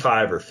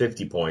 65 or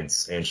 50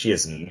 points, and she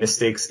has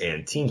Mystics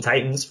and Teen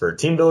Titans for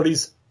team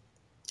abilities.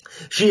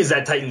 She is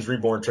that Titans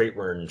Reborn trait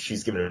when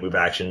she's given a move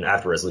action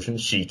after resolution.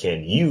 She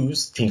can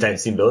use Teen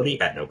Titans team ability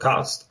at no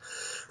cost.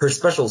 Her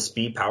special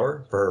speed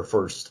power for her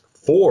first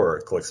 4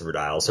 clicks of her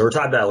dial. So her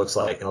top dial looks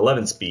like an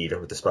 11 speed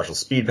with the special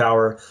speed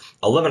power,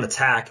 11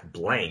 attack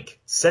blank,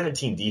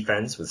 17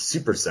 defense with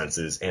super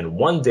senses, and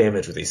 1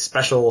 damage with a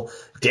special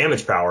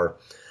damage power.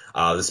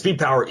 The speed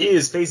power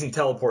is phasing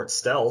teleport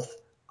stealth,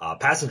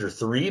 passenger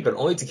 3, but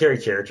only to carry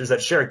characters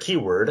that share a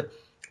keyword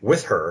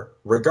with her,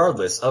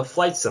 regardless of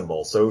flight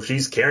symbol. So if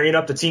she's carrying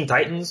up the Teen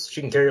Titans,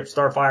 she can carry up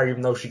Starfire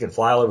even though she can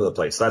fly all over the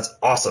place. So that's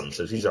awesome.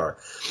 So she's our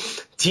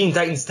Teen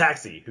Titans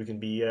Taxi, who can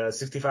be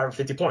 65 or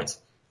 50 points.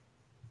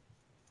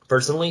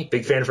 Personally,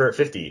 big fan of her at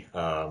 50,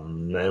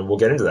 and we'll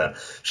get into that.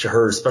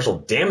 Her special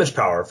damage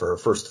power for her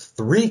first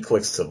 3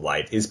 clicks of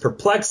light is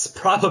Perplex,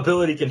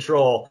 Probability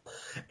Control,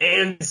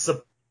 and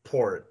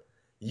Support.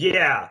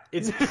 Yeah,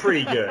 it's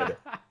pretty good.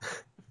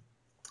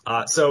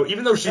 So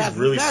even though she's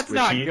really that's squishy,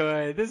 not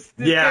good. This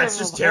yeah, it's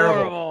just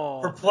terrible.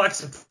 Horrible.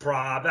 Perplex and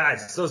Prob,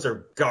 those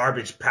are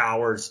garbage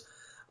powers.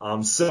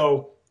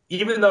 So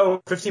even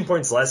though 15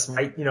 points less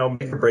might,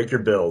 make or break your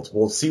build,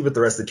 we'll see what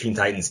the rest of the Teen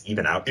Titans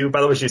even out do. By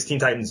the way, she has Teen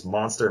Titans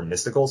Monster and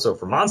Mystical, so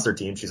for Monster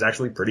Team, she's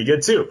actually pretty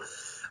good too.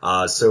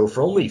 So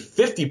for only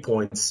 50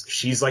 points,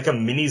 she's like a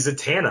mini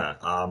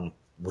Zatanna,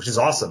 which is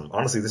awesome.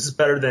 Honestly, this is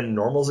better than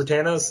normal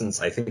Zatanna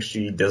since I think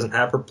she doesn't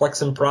have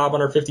Perplex and Prob on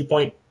her 50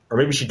 point. Or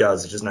maybe she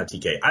does, it's just not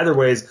TK. Either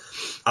ways,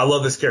 I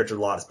love this character a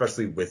lot,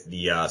 especially with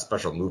the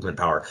special movement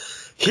power.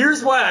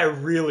 Here's why I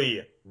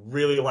really,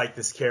 really like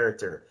this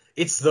character.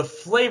 It's the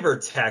flavor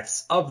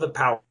text of the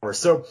power.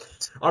 So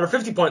on her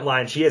 50-point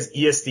line, she has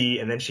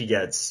ESD, and then she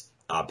gets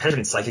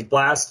Penetrant Psychic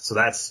Blast. So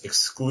that's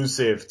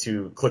exclusive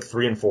to click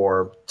 3 and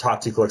 4,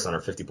 top 2 clicks on her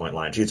 50-point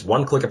line. She gets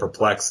 1 click of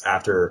Perplex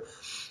after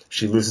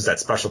she loses that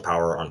special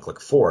power on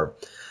click 4.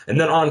 And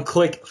then on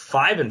click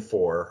 5 and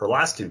 4, her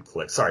last 2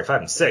 clicks, 5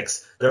 and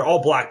 6, they're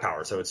all black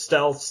power. So it's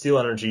Stealth, Steel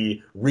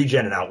Energy,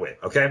 Regen, and Outwit,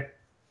 okay?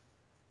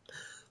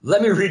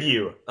 Let me read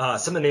you some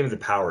of the name of the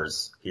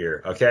powers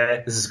here,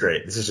 okay? This is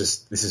great. This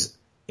is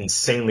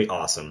insanely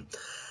awesome.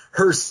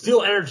 Her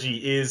Steel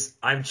Energy is,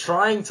 I'm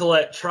trying to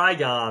let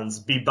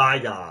Trigons be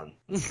bygone.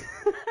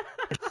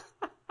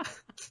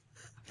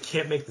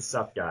 Can't make this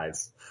up,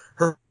 guys.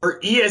 Her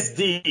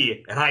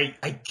ESD, and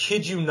I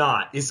kid you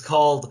not, is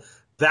called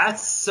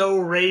That's So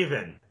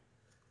Raven.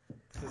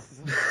 This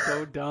is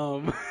so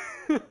dumb.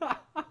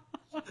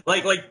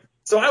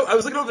 So I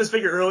was looking over this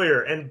figure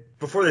earlier and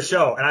before the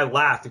show, and I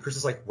laughed, and Chris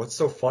was like, what's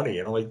so funny?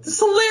 And I'm like, this is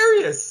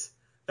hilarious.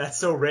 That's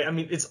so Raven. I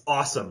mean, it's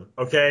awesome,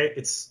 okay?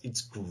 It's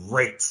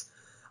great.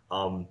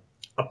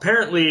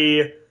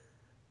 Apparently,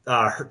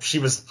 she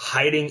was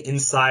hiding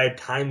inside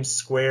Times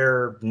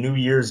Square New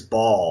Year's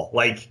ball.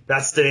 Like,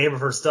 that's the name of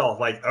her stealth.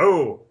 Like,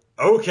 oh,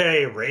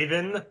 okay,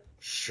 Raven,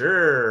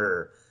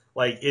 sure.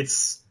 Like,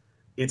 it's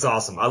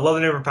awesome. I love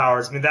the name of her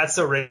powers. I mean, that's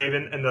so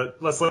Raven, and the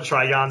let's let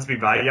Trigons be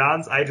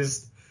bygones.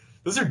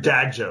 Those are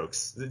dad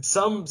jokes.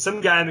 Some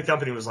guy in the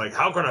company was like,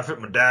 how can I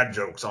fit my dad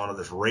jokes onto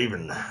this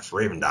Raven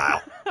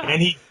dial?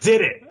 And he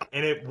did it,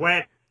 and it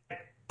went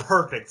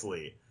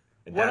perfectly.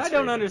 What I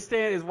don't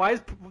understand is why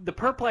is the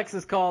Perplex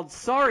is called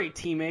Sorry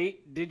Teammate,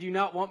 did you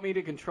not want me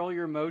to control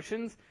your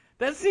emotions?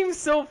 That seems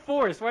so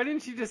forced. Why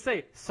didn't you just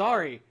say,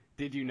 sorry,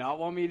 did you not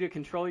want me to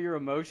control your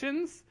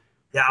emotions?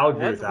 Yeah, I'll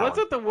agree with that. What's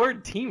with the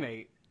word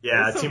teammate?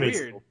 Yeah, so teammate's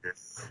weird.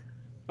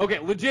 Okay,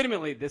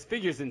 legitimately, this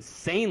figure's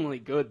insanely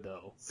good,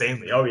 though.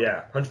 Insanely. Oh,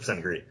 yeah. 100%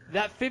 agree.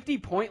 That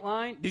 50-point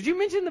line. Did you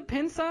mention the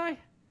Pensai?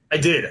 I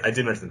did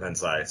mention the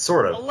Pensai.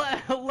 Sort of.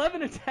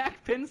 11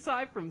 attack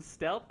Pensai from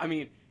Stealth? I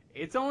mean,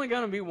 it's only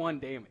going to be 1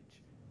 damage.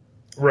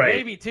 Right.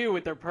 Maybe 2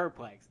 with their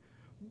Perplex.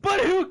 But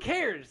who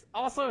cares?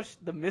 Also,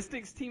 the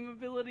Mystics team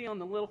ability on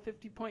the little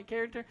 50-point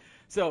character.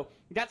 So,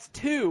 that's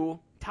 2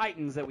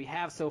 Titans that we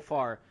have so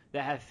far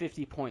that have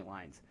 50-point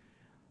lines.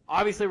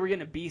 Obviously, we're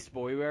getting a Beast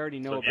Boy. We already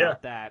know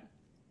about that.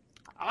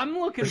 I'm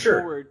looking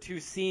forward to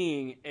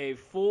seeing a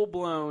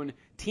full-blown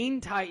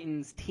Teen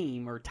Titans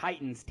team or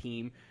Titans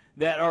team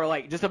that are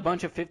like just a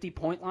bunch of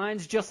 50-point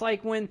lines, just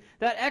like when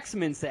that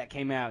X-Men set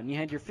came out and you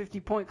had your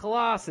 50-point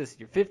Colossus,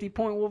 your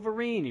 50-point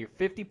Wolverine, your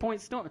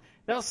 50-point Storm.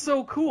 That was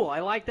so cool.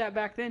 I liked that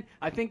back then.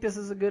 I think this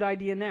is a good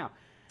idea now.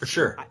 For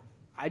sure.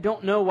 I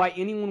don't know why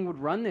anyone would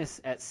run this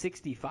at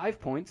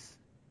 65 points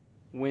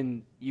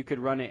when you could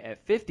run it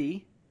at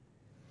 50.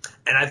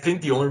 And I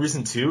think the only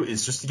reason, too,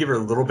 is just to give her a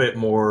little bit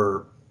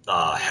more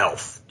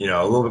health, a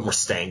little bit more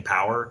staying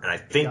power. And I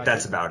think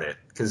that's about it.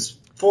 Because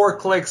 4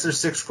 clicks or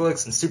 6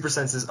 clicks and super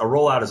senses, a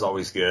rollout is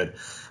always good.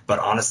 But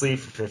honestly,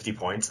 for 50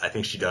 points, I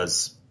think she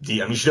does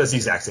the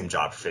exact same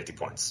job for 50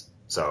 points.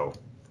 So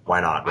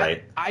why not,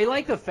 right? I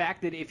like the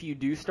fact that if you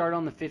do start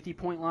on the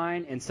 50-point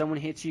line and someone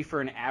hits you for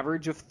an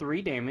average of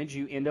 3 damage,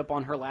 you end up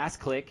on her last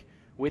click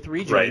with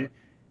regen,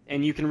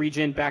 and you can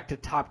regen back to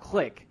top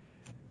click.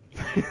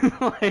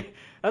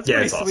 That's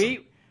pretty sweet.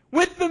 Awesome.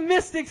 With the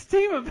Mystics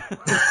team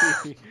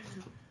ability.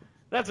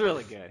 That's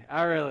really good.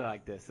 I really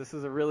like this. This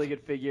is a really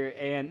good figure.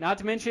 And not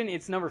to mention,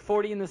 it's number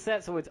 40 in the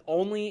set, so it's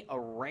only a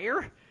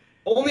rare.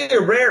 Only a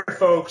rare,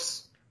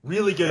 folks.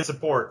 Really good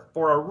support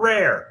for a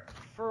rare.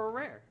 For a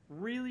rare.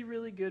 Really,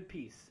 really good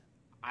piece.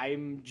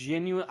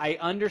 I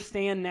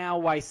understand now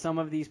why some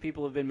of these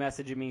people have been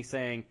messaging me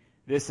saying,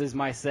 this is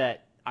my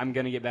set. I'm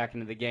going to get back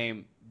into the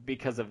game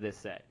because of this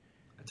set.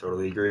 I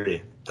totally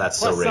agree. That's Plus,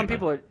 so Raven. some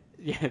people are,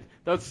 yeah,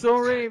 that's so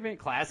Raven.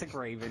 Classic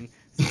Raven.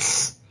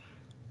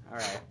 All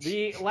right.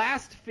 The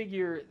last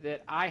figure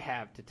that I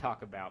have to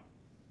talk about.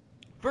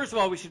 First of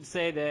all, we should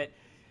say that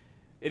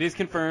it is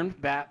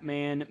confirmed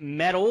Batman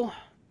Metal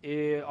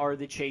are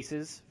the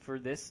chases for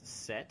this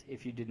set,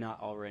 if you did not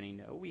already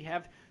know. We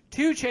have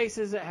 2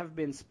 chases that have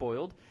been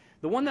spoiled.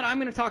 The one that I'm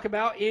going to talk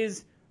about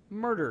is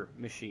Murder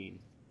Machine.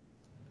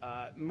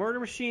 Murder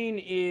Machine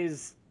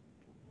is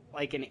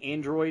like an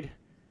android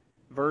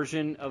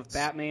version of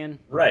Batman.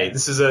 Right.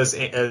 This is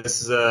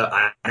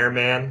a Iron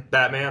Man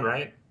Batman,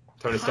 right?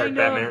 Tony Stark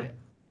Batman.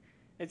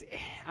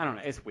 I don't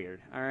know. It's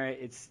weird. All right.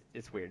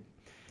 It's weird.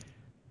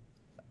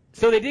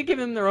 So they did give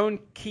him their own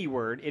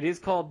keyword. It is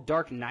called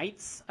Dark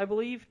Knights, I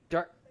believe.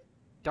 Dark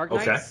Knights.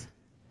 Okay.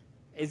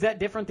 Is that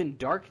different than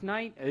Dark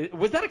Knight?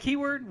 Was that a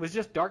keyword? Was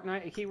just Dark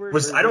Knight a keyword?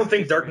 I don't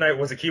think Dark Knight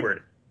was a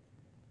keyword.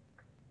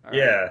 Right.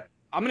 Yeah.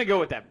 I'm going to go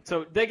with that.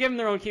 So they give them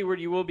their own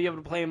keyword. You will be able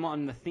to play them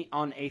on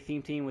on a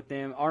theme team with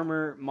them.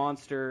 Armor,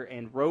 Monster,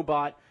 and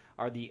Robot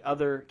are the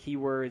other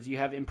keywords. You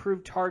have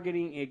improved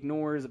targeting,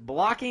 ignores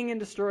blocking, and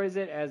destroys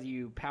it as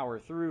you power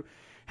through.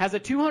 Has a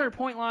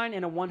 200-point line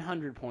and a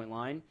 100-point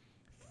line.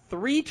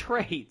 3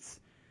 traits.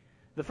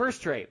 The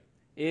first trait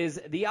is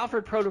the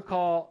Alfred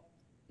Protocol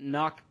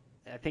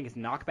I think it's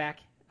knockback.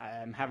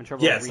 I'm having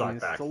trouble reading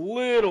this. It's a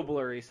little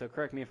blurry, so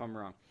correct me if I'm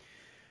wrong.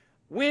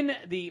 When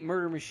the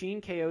Murder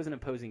Machine KOs an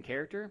opposing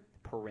character,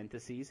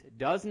 parentheses,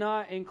 does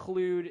not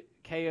include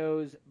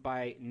KOs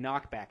by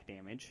knockback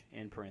damage,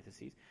 in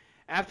parentheses.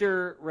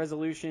 After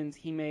resolutions,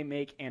 he may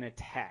make an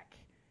attack,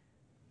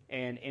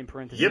 and in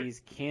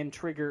parentheses, can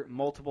trigger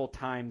multiple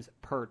times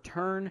per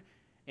turn,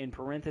 in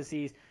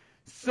parentheses.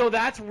 So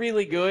that's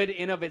really good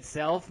in of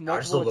itself.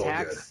 Multiple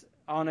attacks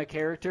on a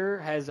character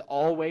has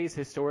always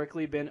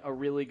historically been a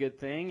really good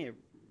thing.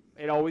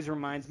 It always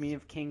reminds me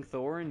of King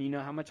Thor, and you know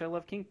how much I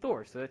love King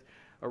Thor, so that's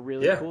a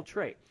really cool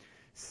trait.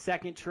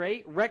 Second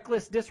trait,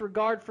 reckless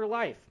disregard for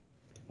life.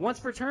 Once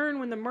per turn,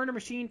 when the Murder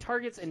Machine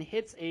targets and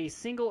hits a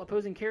single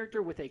opposing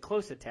character with a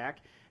close attack,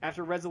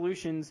 after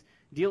resolutions,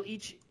 deal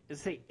each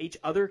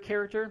other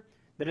character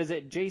that is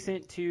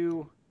adjacent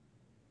to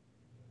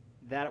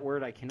that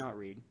word I cannot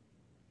read.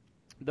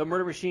 The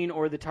Murder Machine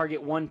or the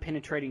target 1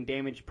 penetrating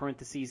damage,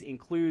 parentheses,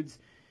 includes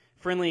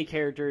friendly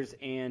characters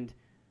and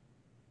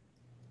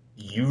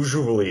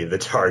usually the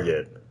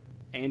target.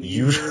 And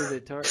usually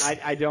the target.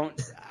 I don't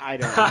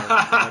know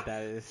what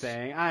that is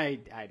saying. I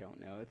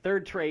don't know.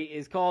 Third trait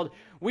is called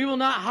We Will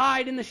Not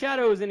Hide in the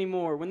Shadows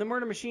Anymore. When the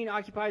Murder Machine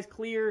occupies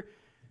clear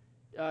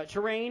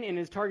terrain and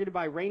is targeted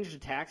by ranged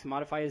attacks,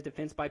 modify his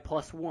defense by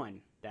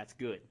 +1. That's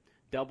good.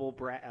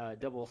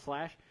 Double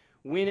slash.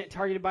 When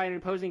targeted by an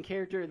opposing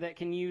character that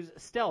can use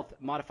stealth,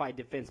 modify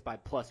defense by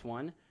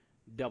 +1,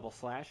 double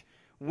slash.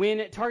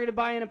 When targeted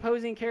by an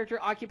opposing character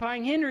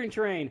occupying hindering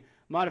terrain,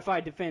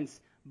 modify defense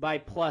by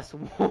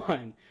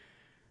 +1.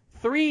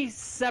 3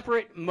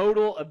 separate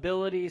modal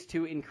abilities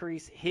to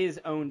increase his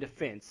own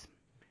defense.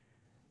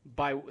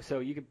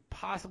 So you could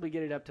possibly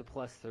get it up to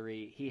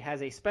 +3. He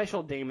has a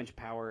special damage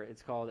power.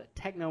 It's called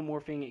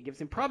Technomorphing. It gives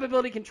him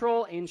probability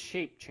control and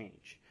shape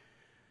change.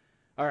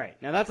 All right,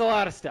 now that's a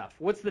lot of stuff.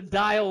 What's the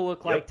dial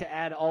look like to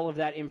add all of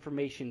that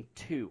information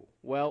to?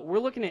 Well, we're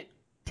looking at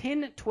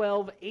 10,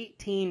 12,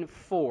 18,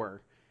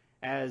 4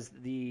 as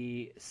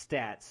the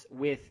stats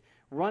with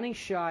running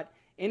shot,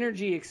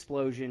 energy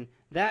explosion,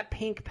 that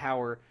pink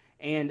power,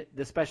 and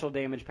the special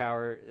damage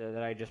power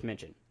that I just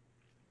mentioned.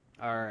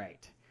 All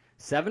right,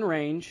 7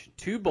 range,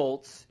 2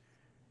 bolts,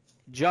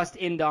 just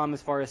Indom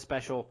as far as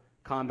special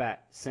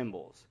combat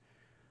symbols.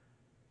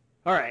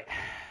 All right.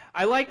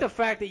 I like the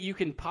fact that you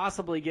can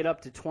possibly get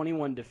up to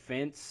 21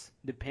 defense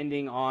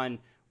depending on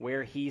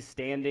where he's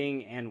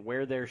standing and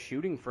where they're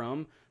shooting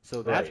from.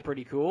 So that's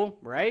pretty cool,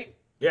 right?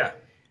 Yeah.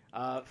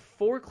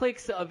 4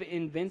 clicks of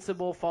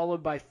invincible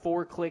followed by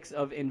 4 clicks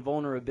of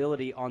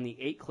invulnerability on the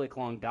 8-click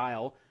long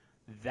dial.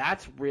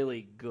 That's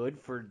really good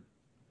for,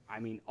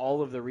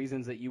 all of the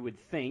reasons that you would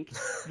think.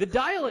 The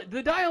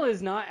dial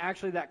is not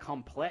actually that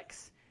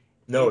complex.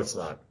 No, it's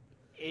not.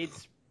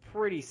 It's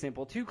pretty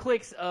simple. 2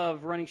 clicks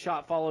of running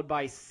shot followed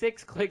by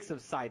 6 clicks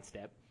of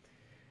sidestep.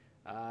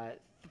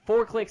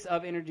 4 clicks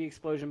of energy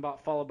explosion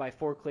followed by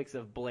 4 clicks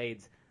of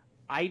blades.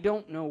 I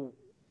don't know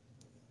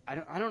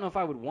if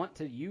I would want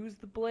to use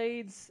the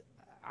blades.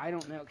 I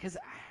don't know, because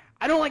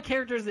I don't like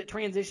characters that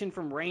transition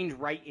from range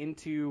right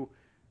into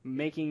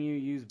making you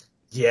use.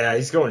 Yeah,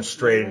 he's going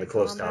straight into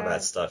close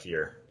combat stuff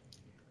here.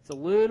 It's a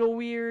little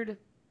weird.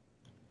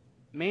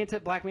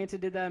 Black Manta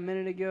did that a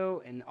minute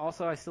ago, and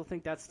also I still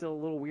think that's still a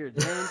little weird.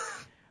 Then,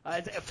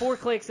 it's 4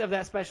 clicks of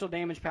that special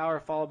damage power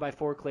followed by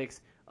 4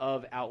 clicks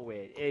of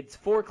Outwit. It's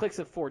 4 clicks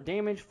of 4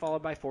 damage,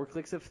 followed by 4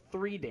 clicks of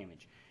 3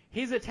 damage.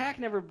 His attack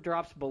never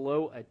drops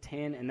below a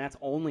 10, and that's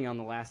only on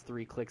the last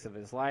 3 clicks of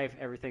his life.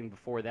 Everything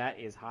before that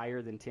is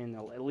higher than 10,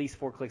 at least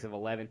 4 clicks of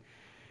 11.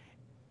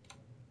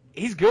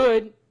 He's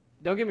good.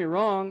 Don't get me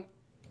wrong.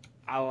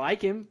 I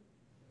like him.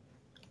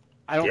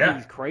 I don't think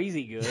he's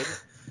crazy good.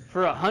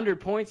 For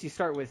 100 points, you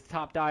start with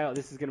top dial.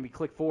 This is going to be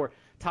click 4.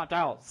 Top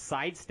dial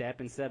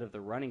sidestep instead of the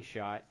running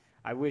shot.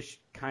 I wish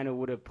kind of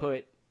would have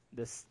put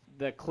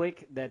the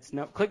click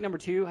click number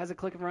 2 has a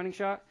click of running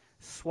shot.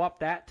 Swap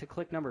that to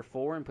click number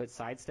 4 and put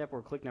sidestep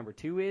where click number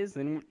 2 is.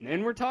 Then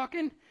we're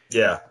talking.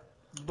 Yeah.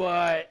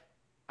 But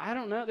I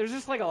don't know. There's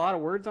just like a lot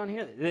of words on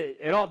here.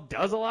 It all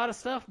does a lot of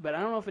stuff, but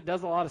I don't know if it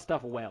does a lot of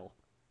stuff well.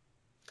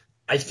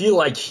 I feel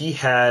like he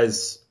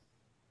has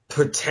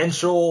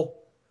potential,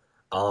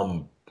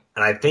 and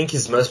I think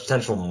his most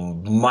potential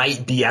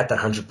might be at that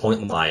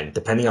 100-point line,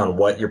 depending on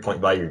what your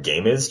point value your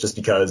game is, just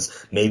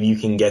because maybe you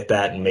can get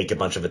that and make a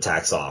bunch of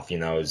attacks off,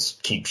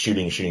 just keep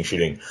shooting.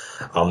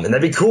 And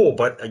that'd be cool,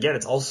 but again,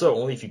 it's also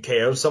only if you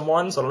KO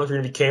someone, so I don't know if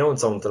you're going to be KOing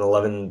someone with an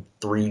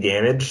 11-3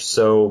 damage,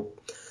 so,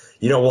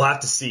 we'll have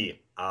to see.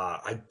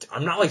 I'm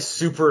not,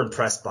 super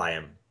impressed by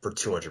him for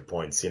 200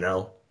 points,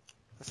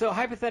 So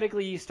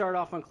hypothetically, you start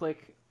off on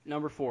click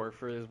number 4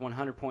 for his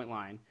 100-point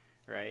line,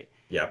 right?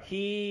 Yeah.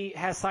 He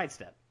has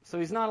sidestep, so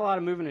he's not a lot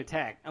of move and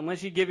attack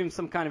unless you give him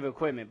some kind of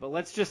equipment. But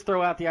let's just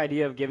throw out the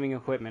idea of giving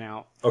equipment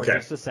out for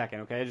just a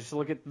second, okay? Just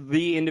look at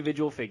the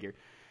individual figure.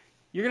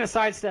 You're going to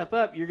sidestep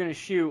up. You're going to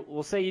shoot.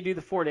 We'll say you do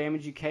the 4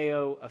 damage. You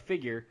KO a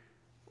figure.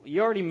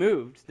 You already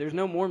moved. There's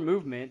no more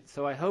movement,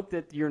 so I hope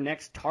that your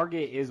next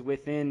target is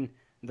within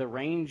the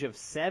range of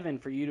 7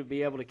 for you to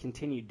be able to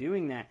continue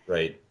doing that.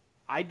 Right.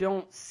 I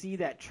don't see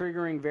that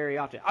triggering very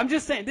often. I'm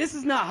just saying, this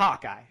is not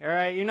Hawkeye, all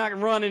right? You're not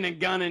running and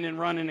gunning.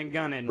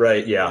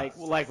 Right, yeah.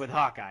 Like with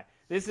Hawkeye.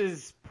 This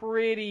is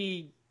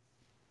pretty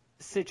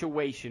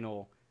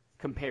situational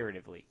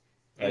comparatively.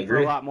 And for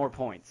a lot more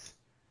points.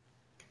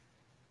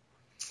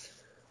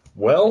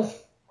 Well,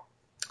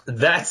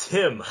 that's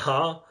him,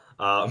 huh?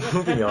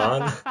 Moving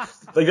on.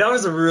 That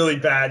was a really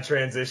bad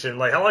transition.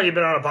 How long have you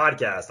been on a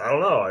podcast? I don't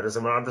know.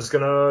 I'm just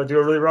gonna do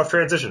a really rough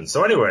transition.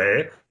 So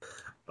anyway,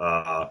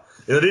 in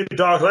the deep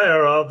dark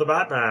lair of the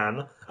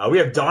Batman, we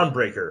have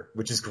Dawnbreaker,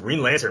 which is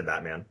Green Lantern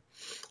Batman.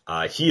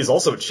 He is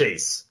also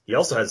Chase. He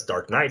also has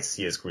Dark Knights.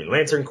 He has Green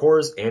Lantern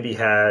cores, and he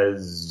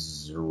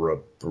has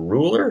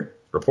Reporter?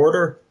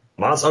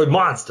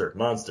 Monster.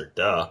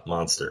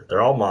 Monster.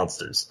 They're all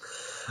monsters.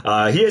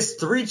 He has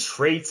 3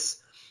 traits.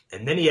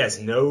 And then he has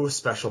no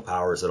special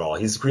powers at all.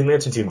 He's Green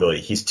Lantern team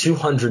ability. He's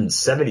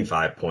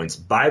 275 points.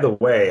 By the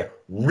way,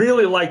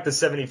 really like the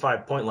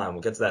 75-point line.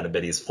 We'll get to that in a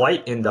bit. He has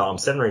Flight, Indom,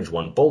 7 range,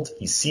 1 bolt.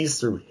 He sees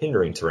through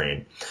hindering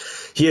terrain.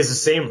 He has the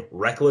same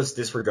reckless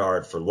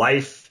disregard for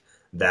life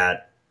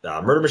that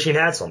Murder Machine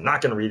had, so I'm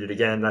not going to read it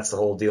again. That's the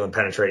whole deal in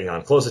penetrating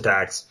on close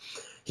attacks.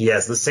 He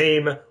has the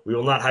same, we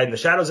will not hide in the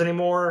shadows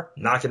anymore.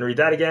 Not going to read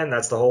that again.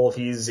 That's the whole, if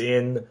he's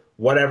in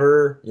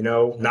whatever,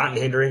 not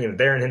in hindering and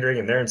they're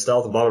in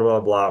stealth and blah, blah, blah,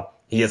 blah.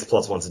 He gets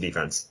 +1 to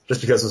defense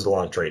just because of his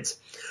belong traits.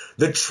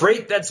 The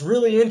trait that's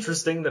really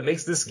interesting that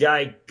makes this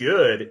guy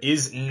good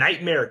is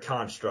Nightmare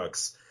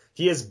Constructs.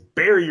 He is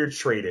barrier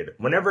traded.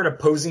 Whenever an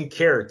opposing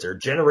character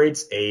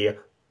generates a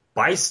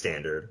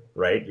bystander,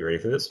 right? You ready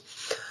for this?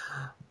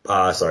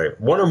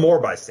 One or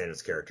more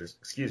bystanders characters,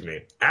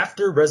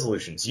 after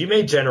resolutions, you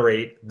may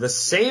generate the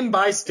same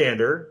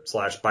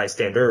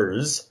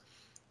bystander/bystanders,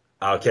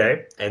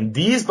 okay, and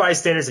these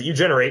bystanders that you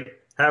generate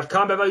have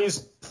combat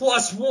values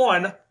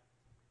 +1,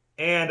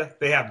 and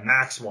they have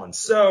max 1.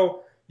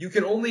 So you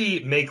can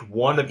only make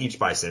 1 of each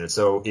bystander.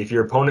 So if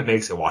your opponent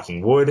makes a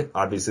Walking Wood,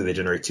 obviously they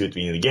generate 2 at the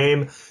beginning of the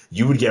game,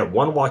 you would get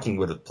 1 Walking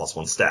Wood with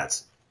 +1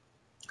 stats.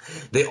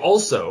 They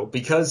also,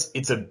 because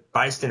it's a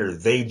bystander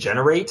they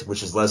generate,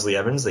 which is Leslie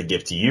Evans, they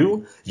give to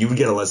you, you would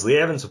get a Leslie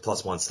Evans with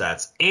 +1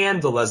 stats,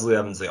 and the Leslie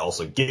Evans they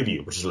also give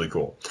you, which is really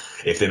cool.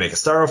 If they make a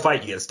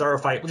Starfight, you get a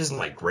Starfight, which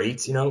isn't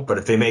great, but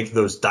if they make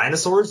those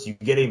dinosaurs, you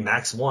get a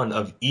max 1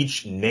 of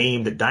each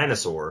named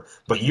dinosaur,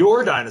 but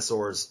your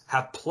dinosaurs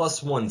have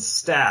 +1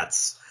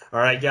 stats.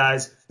 Alright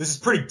guys, this is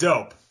pretty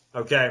dope,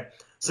 okay?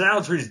 So now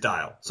let's read his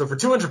dial. So for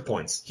 200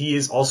 points, he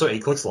is also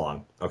 8 clicks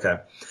long, okay?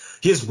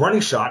 He has running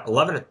shot,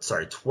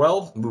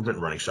 12 movement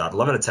running shot,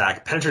 11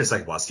 attack, penetrating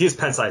second blast. He has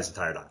pen size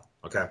entire dial,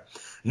 okay?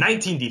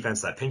 19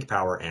 defense, that pink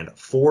power, and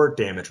 4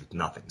 damage with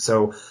nothing.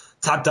 So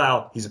top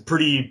dial, he's a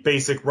pretty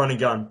basic running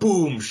gun,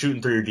 boom,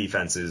 shooting through your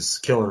defenses,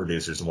 killing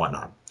reducers and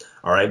whatnot.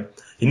 All right.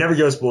 He never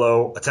goes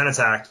below a 10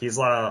 attack. He has a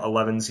lot of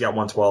 11s. He got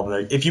 112.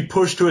 And if you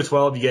push to a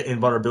 12, you get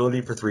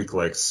invulnerability for 3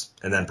 clicks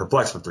and then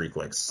perplex for 3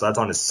 clicks. So that's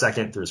on his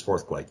 2nd through his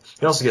 4th click.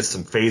 He also gets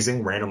some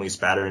phasing randomly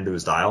spattered into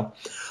his dial.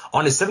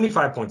 On his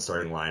 75-point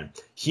starting line,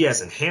 he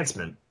has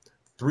enhancement,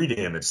 3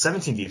 damage,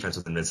 17 defense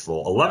with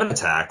invincible, 11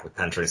 attack with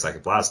penetrating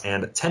psychic blast,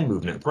 and 10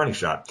 movement with running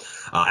shot.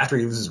 After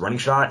he loses running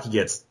shot, he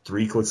gets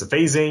 3 clicks of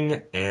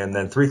phasing and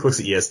then 3 clicks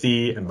of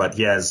ESD, but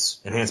he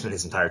has enhancement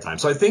his entire time.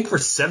 So I think for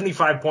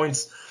 75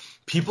 points,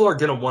 people are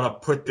going to want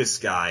to put this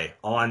guy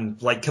on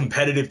like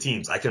competitive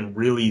teams. I can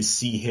really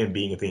see him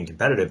being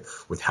competitive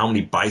with how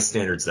many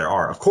bystanders there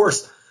are. Of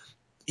course,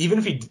 even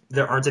if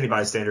there aren't any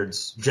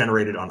bystanders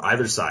generated on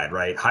either side,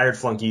 right? Hired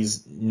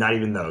flunkies, not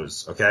even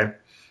those, okay?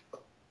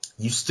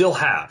 You still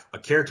have a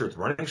character with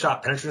running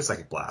shot, penetrating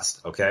psychic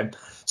blast, okay?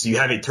 So you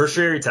have a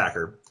tertiary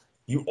attacker.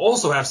 You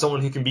also have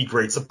someone who can be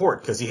great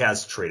support because he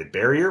has traded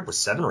barrier with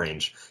 7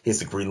 range. He has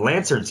the Green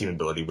Lantern team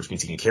ability, which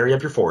means he can carry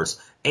up your force,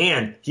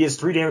 and he has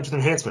 3 damage with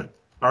enhancement.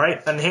 All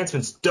right, that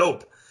enhancement's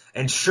dope.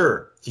 And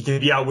sure, he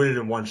can be outwitted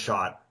in one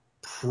shot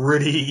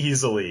pretty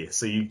easily.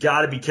 So you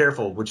got to be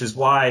careful, which is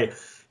why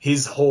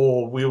his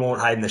whole "we won't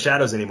hide in the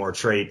shadows anymore"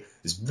 trait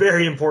is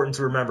very important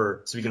to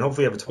remember. So you can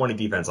hopefully have a 20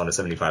 defense on a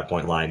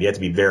 75-point line. You have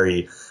to be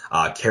very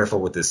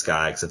careful with this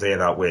guy because if they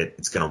have outwit,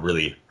 it's going to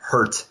really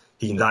hurt.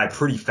 He can die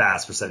pretty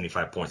fast for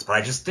 75 points. But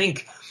I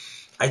think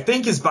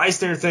his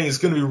bystander thing is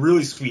going to be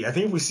really sweet. I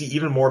think if we see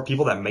even more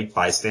people that make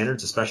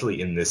bystanders,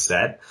 especially in this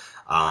set,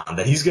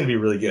 that he's going to be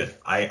really good.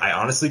 I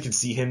honestly could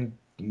see him,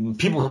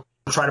 people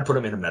try to put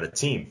him in a meta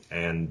team,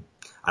 and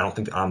I don't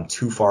think I'm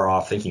too far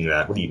off thinking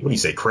that. What do you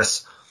say,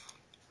 Chris?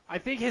 I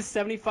think his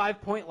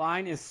 75-point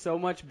line is so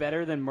much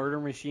better than Murder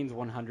Machine's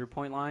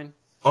 100-point line.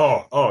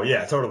 Oh,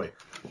 yeah, totally.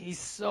 He's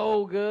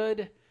so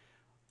good.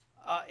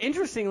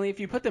 Interestingly, if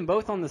you put them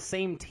both on the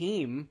same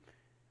team,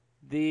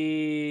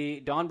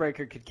 the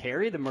Dawnbreaker could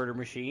carry the Murder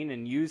Machine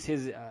and use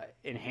his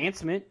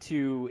enhancement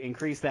to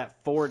increase that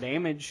 4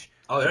 damage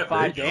to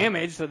 5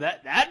 damage. So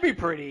that'd be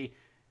pretty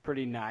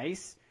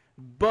nice.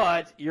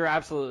 But you're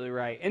absolutely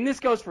right. And this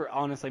goes for,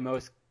 honestly,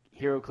 most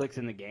HeroClix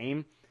in the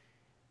game.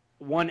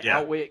 One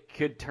outwit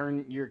could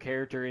turn your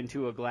character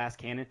into a glass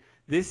cannon.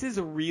 This is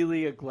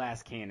really a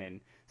glass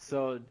cannon.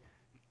 So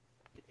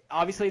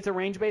obviously it's a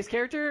range-based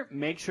character.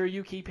 Make sure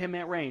you keep him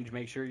at range.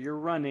 Make sure you're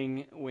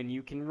running when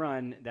you can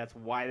run. That's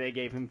why they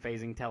gave him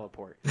phasing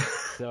teleport.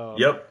 So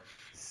Yep.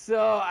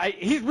 So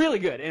he's really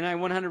good, and I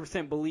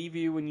 100% believe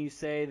you when you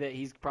say that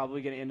he's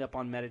probably going to end up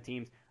on meta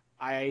teams.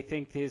 I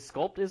think his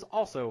sculpt is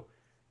also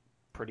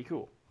pretty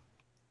cool.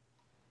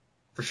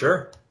 For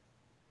sure.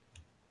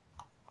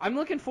 I'm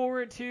looking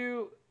forward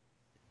to...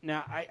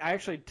 Now, I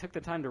actually took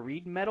the time to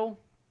read Metal,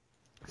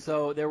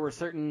 so there were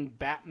certain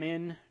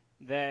Batmen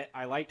that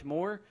I liked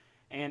more,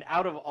 and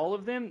out of all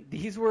of them,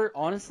 these were,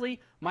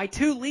 honestly, my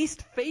 2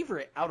 least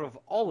favorite out of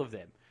all of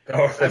them.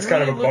 Oh, that's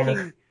kind of a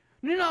bummer.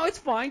 No, it's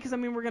fine, because, I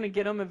mean, we're going to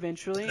get them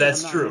eventually.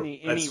 That's I'm not true.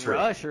 in any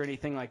rush or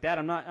anything like that.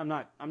 I'm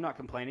not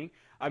complaining.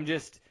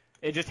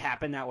 It just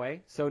happened that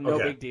way, so no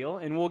big deal.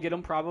 And we'll get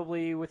them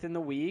probably within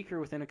the week or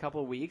within a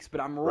couple of weeks. But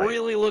I'm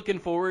really looking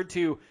forward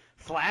to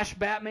Flash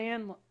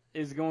Batman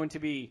is going to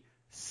be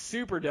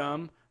super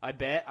dumb, I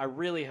bet. I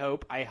really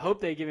hope. I hope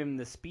they give him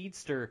the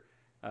Speedster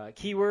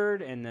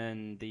keyword and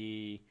then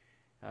the,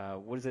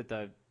 what is it,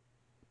 the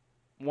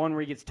one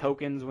where he gets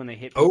tokens when they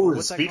hit people. Oh,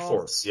 the Speed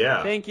Force,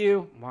 yeah. Thank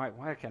you.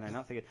 Why can I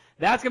not think of it?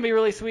 That's going to be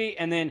really sweet.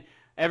 And then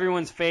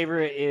everyone's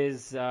favorite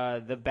is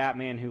the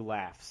Batman who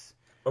laughs.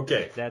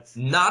 Okay, that's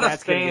a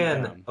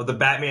fan of the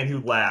Batman who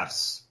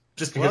laughs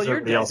just because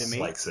everybody else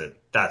likes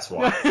it. That's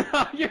why.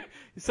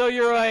 So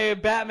you're a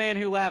Batman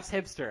who laughs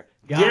hipster.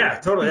 Yeah,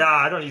 totally. Yeah,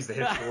 I don't use the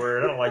hipster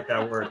word. I don't like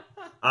that word.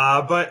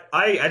 But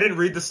I didn't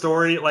read the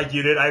story like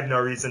you did. I have no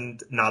reason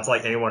not to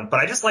like anyone. But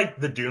I just like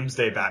the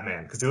Doomsday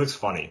Batman because he looks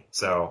funny.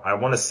 So I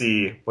want to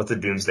see what the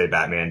Doomsday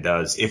Batman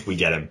does if we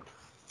get him.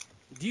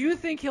 Do you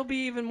think he'll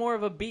be even more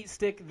of a beat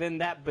stick than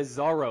that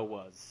Bizarro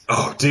was?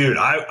 Oh, dude,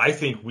 I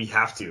think we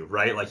have to,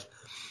 right? Like,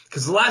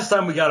 because the last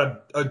time we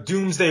got a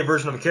Doomsday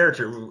version of a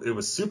character, it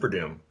was Super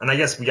Doom. And I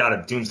guess we got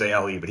a Doomsday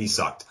LE, but he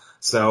sucked.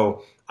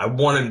 So I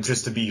want him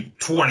just to be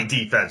 20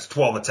 defense,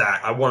 12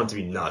 attack. I want him to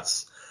be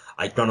nuts.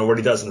 I don't know what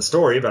he does in the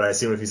story, but I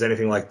assume if he's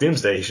anything like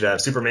Doomsday, he should have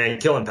Superman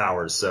killing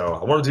powers. So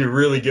I want him to be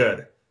really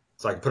good.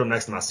 So I can put him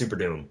next to my Super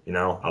Doom. You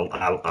know,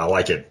 I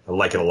like it. I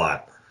like it a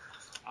lot.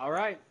 All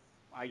right.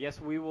 I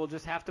guess we will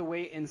just have to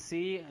wait and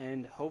see,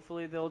 and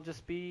hopefully they'll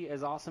just be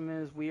as awesome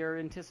as we are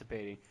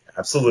anticipating.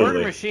 Absolutely.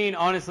 Murder Machine,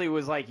 honestly,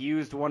 was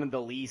used one of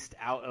the least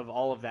out of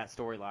all of that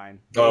storyline.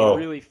 Oh,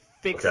 really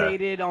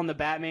fixated on the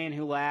Batman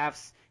who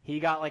laughs. He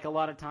got a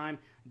lot of time.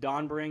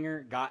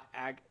 Dawnbreaker got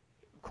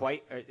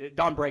quite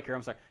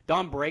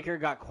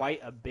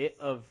a bit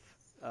of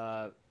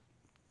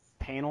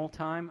panel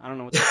time. I don't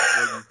know what you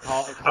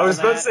call it. I was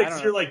about to say,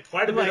 because you're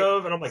quite a bit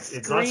of, and I'm like,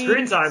 it's not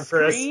screen time,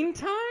 Chris. Screen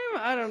time?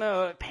 I don't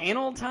know.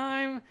 Panel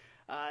time?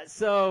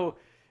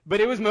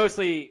 But it was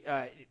mostly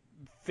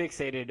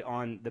fixated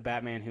on the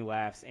Batman who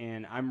laughs,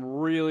 and I'm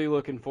really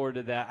looking forward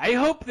to that. I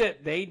hope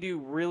that they do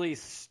really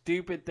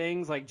stupid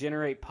things like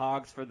generate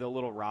pogs for the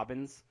little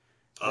Robins.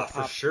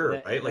 For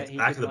sure, right?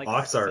 Back of the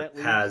box art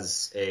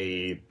has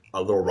a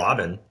little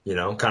Robin,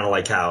 kind of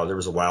like how there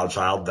was a Wild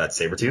Child, that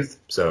Sabretooth.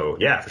 So,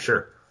 yeah, for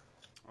sure.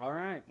 All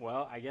right.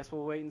 Well, I guess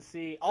we'll wait and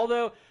see.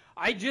 Although,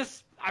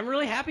 I'm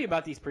really happy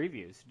about these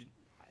previews.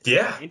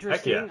 Yeah.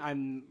 Interesting. Heck yeah.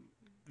 I'm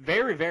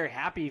very, very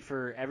happy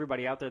for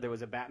everybody out there that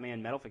was a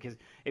Batman metal, because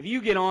if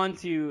you get on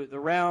to the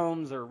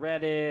Realms or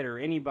Reddit or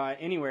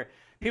anywhere,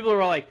 people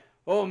are all like,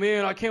 oh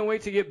man, I can't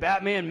wait to get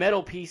Batman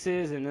metal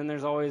pieces, and then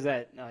there's always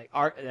that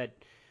art, that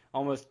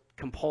almost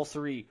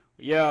compulsory,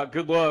 yeah,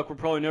 good luck, we're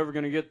probably never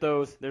going to get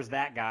those. There's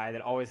that guy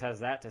that always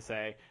has that to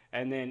say.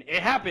 And then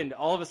it happened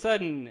all of a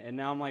sudden, and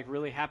now I'm like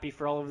really happy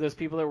for all of those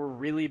people that were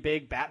really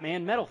big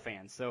Batman metal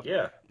fans. So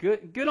yeah,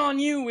 good on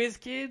you,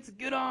 WizKids.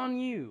 Good on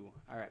you.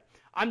 All right,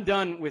 I'm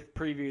done with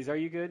previews. Are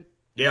you good?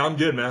 Yeah, I'm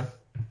good, man.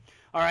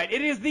 All right,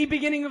 it is the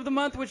beginning of the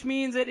month, which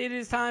means that it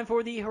is time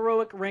for the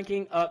heroic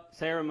ranking up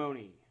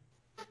ceremony.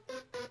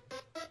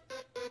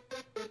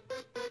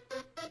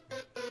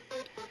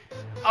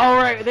 All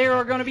right, there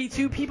are going to be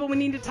two people we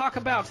need to talk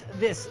about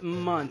this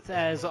month.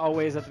 As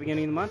always, at the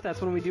beginning of the month, that's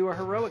when we do our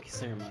heroic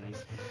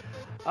ceremonies.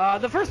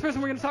 The first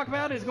person we're going to talk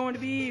about is going to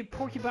be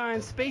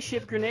Porcupine's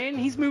Spaceship Grenade,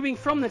 and he's moving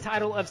from the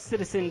title of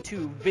Citizen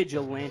to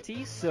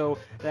Vigilante, so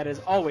that is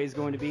always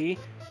going to be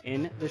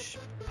in the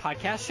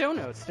podcast show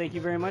notes. Thank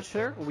you very much,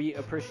 sir. We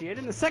appreciate it.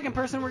 And the second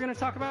person we're going to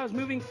talk about is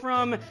moving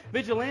from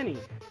Vigilante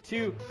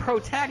to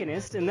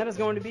Protagonist, and that is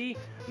going to be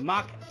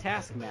Mock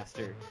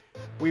Taskmaster.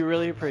 We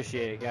really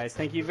appreciate it, guys.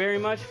 Thank you very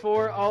much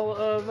for all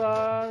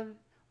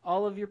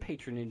of your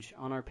patronage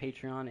on our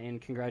Patreon,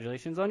 and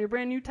congratulations on your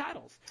brand new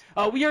titles.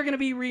 We are going to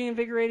be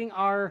reinvigorating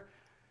our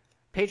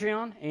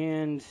Patreon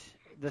and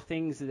the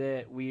things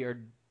that we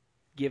are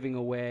giving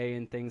away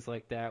and things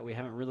like that. We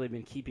haven't really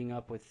been keeping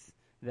up with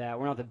that.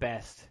 We're not the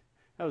best.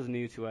 That was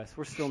new to us.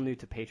 We're still new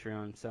to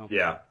Patreon, so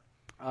yeah.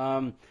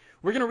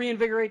 We're going to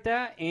reinvigorate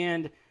that,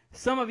 and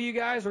some of you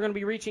guys we're going to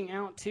be reaching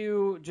out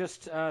to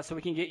just so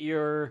we can get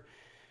your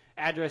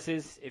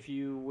addresses, if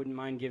you wouldn't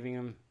mind giving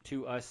them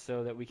to us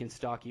so that we can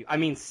stalk you. I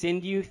mean,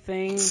 send you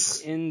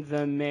things in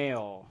the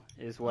mail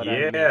is what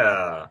I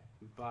meant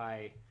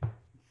by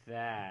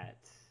that.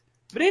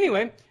 But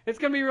anyway, it's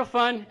going to be real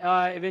fun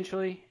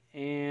eventually,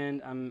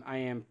 and I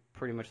am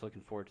pretty much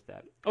looking forward to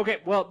that. Okay,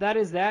 well, that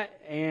is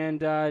that, and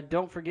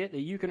don't forget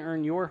that you can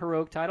earn your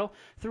heroic title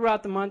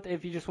throughout the month.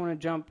 If you just want to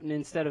jump, and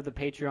instead of the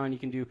Patreon, you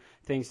can do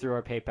things through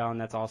our PayPal,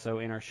 and that's also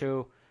in our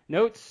show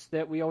notes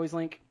that we always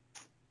link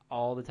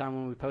all the time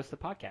when we post the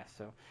podcast.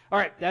 So, all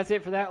right, that's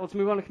it for that. Let's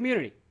move on to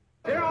community.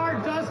 There are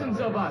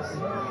dozens of us.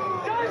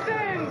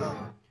 Dozens!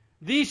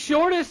 The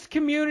shortest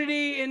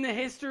community in the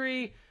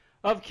history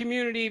of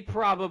community,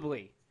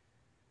 probably.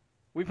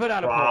 We put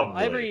out a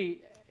poll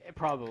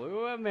probably,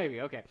 well,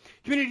 maybe, okay.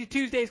 Community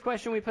Tuesdays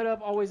question we put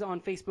up always on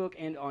Facebook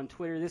and on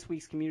Twitter. This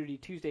week's Community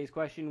Tuesdays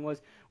question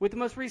was, with the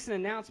most recent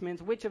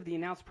announcements, which of the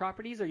announced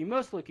properties are you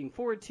most looking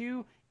forward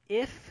to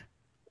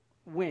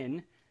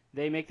when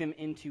they make them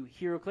into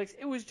HeroClix?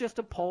 It was just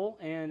a poll,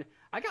 and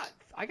I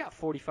got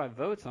 45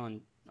 votes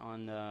on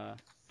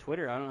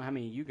Twitter. I don't know how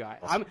many you got.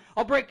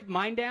 I'll break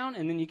mine down,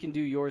 and then you can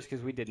do yours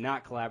because we did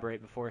not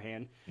collaborate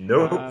beforehand.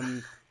 Nope.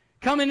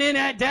 Coming in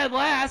at dead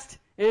last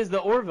is the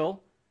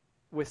Orville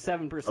with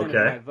 7% of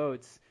my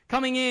votes.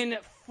 Coming in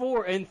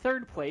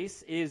third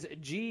place is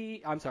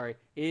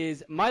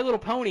My Little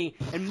Pony,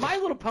 and My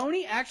Little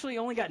Pony actually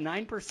only got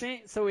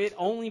 9%, so it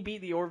only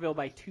beat the Orville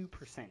by 2%.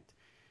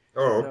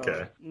 Oh,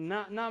 okay. So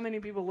not many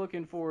people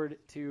looking forward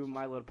to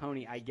My Little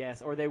Pony, I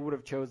guess, or they would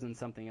have chosen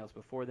something else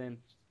before then.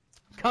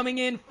 Coming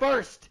in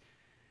first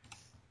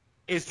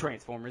is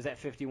Transformers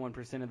at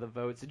 51% of the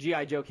votes.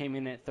 G.I. Joe came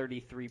in at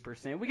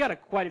 33%. We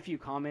got quite a few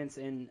comments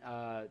in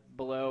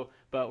below,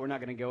 but we're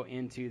not going to go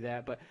into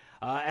that. But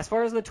as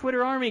far as the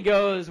Twitter army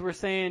goes, we're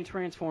saying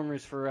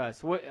Transformers for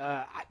us.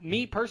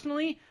 Me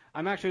personally,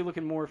 I'm actually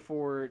looking more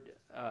for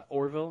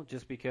Orville,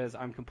 just because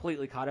I'm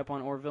completely caught up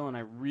on Orville, and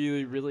I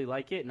really, really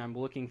like it, and I'm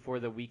looking for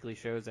the weekly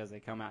shows as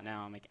they come out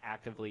now. I'm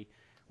actively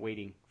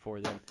waiting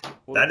for them.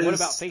 What about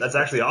Facebook? That's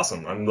actually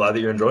awesome. I'm glad that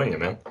you're enjoying it,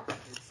 man.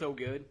 It's so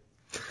good.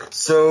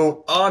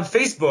 So on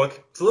Facebook,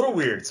 it's a little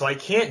weird. So I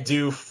cannot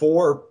do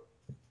four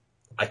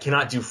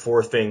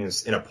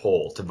things in a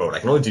poll to vote. I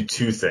can only do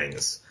 2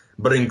 things.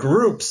 But in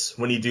groups,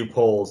 when you do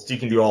polls, you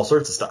can do all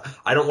sorts of stuff.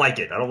 I don't like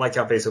it. I don't like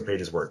how Facebook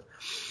pages work.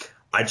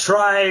 I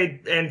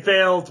tried and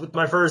failed with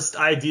my first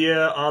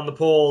idea on the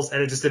polls,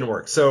 and it just didn't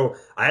work. So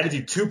I had to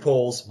do 2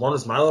 polls. One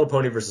was My Little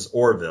Pony versus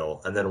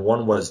Orville, and then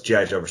one was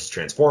G.I. Joe versus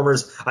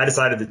Transformers. I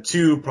decided the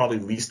 2 probably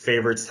least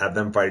favorites, have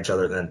them fight each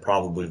other, then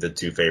probably the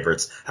 2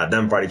 favorites, have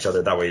them fight each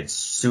other. That way it's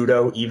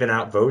pseudo even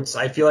out votes,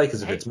 I feel like,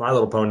 because if it's My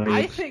Little Pony...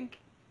 I think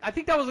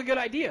that was a good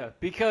idea,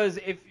 because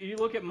if you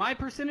look at my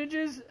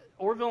percentages,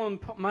 Orville and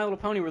My Little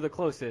Pony were the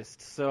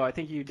closest, so I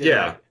think you did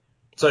right.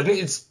 So I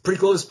think it's pretty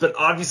close, but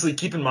obviously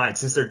keep in mind,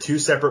 since they're 2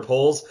 separate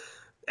polls,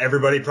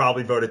 everybody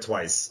probably voted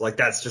twice. Like,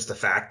 that's just a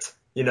fact,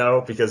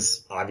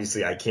 because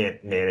obviously I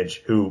can't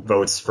manage who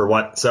votes for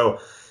what. So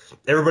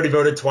everybody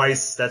voted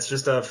twice. That's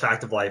just a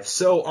fact of life.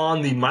 So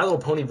on the My Little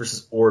Pony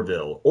versus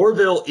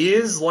Orville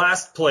is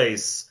last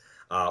place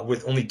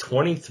with only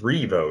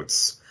 23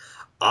 votes.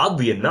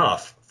 Oddly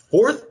enough,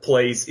 4th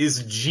place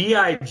is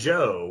G.I.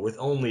 Joe with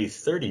only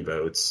 30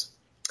 votes.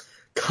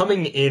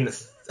 Coming in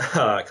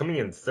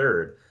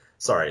third.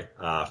 Sorry,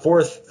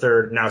 4th,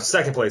 3rd, now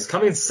 2nd place.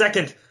 Coming in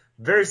 2nd,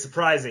 very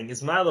surprising,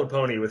 is My Little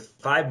Pony with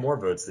 5 more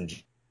votes than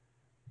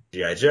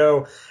G.I.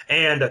 Joe.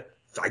 And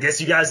I guess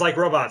you guys like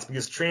robots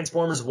because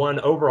Transformers won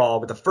overall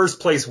with a first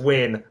place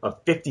win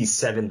of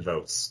 57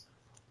 votes.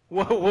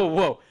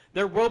 Whoa.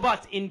 They're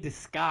robots in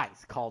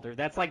disguise, Calder.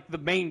 That's like the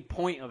main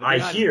point of it. They're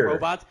not hear.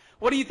 robots.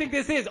 What do you think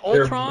this is?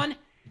 Ultron?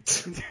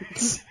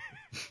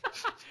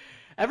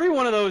 Every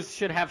one of those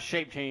should have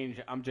shape change.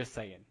 I'm just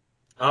saying.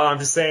 I'm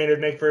just saying it'd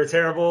make for a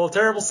terrible,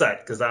 terrible set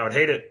because I would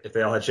hate it if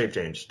they all had shape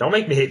change. Don't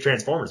make me hate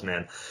Transformers,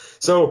 man.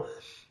 So,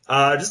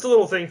 just a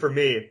little thing for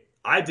me.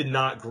 I did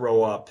not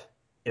grow up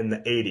in the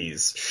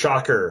 80s.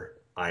 Shocker,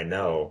 I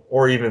know.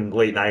 Or even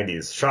late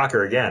 90s.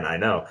 Shocker again, I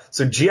know.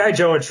 So G.I.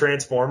 Joe and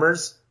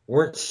Transformers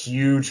weren't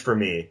huge for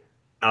me.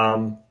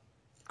 I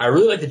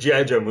really like the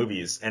G.I. Joe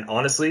movies. And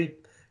honestly,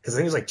 because I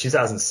think it was like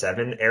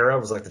 2007 era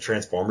was like the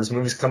Transformers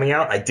movies coming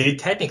out. I did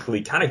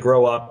technically kind of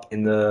grow up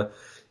in the,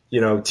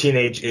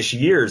 teenage-ish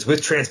years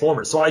with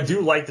Transformers. So I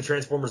do like the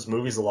Transformers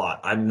movies a lot.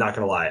 I'm not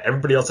going to lie.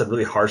 Everybody else had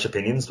really harsh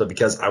opinions, but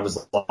because I was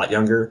a lot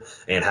younger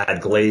and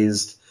had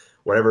glazed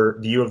whatever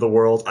view of the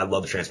world, I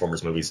love the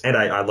Transformers movies. And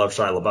I love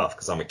Shia LaBeouf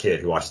because I'm a kid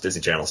who watches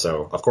Disney Channel,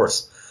 so of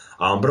course.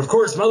 But of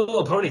course, My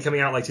Little Pony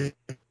coming out like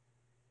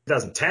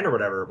 2010 or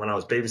whatever, when I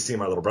was babysitting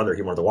my little brother,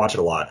 he wanted to watch it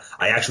a lot.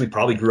 I actually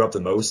probably grew up the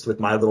most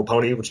with My Little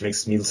Pony, which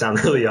makes me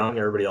sound really young,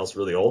 everybody else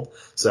really old.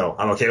 So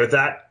I'm okay with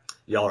that.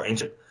 Y'all are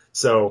ancient.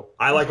 So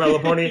I like My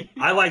Little Pony.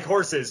 I like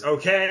horses,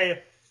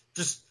 okay?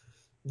 Just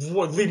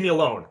leave me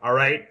alone, all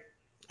right?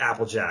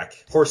 Applejack.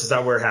 Horses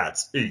that wear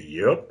hats.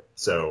 Yep.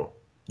 So,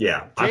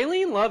 yeah.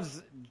 Jaylene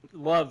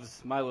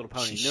loves My Little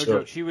Pony. No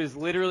joke. She was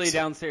literally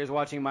downstairs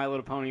watching My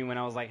Little Pony when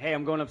I was like, hey,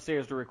 I'm going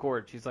upstairs to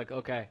record. She's like,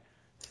 okay.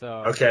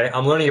 So okay,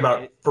 I'm learning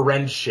about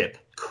friendship,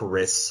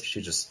 Chris.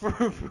 She just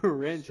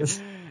friendship.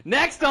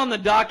 Next on the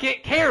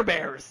docket, Care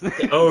Bears.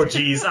 Oh,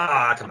 geez. Come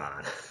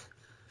on.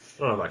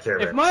 I don't know about Care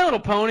Bears. If My Little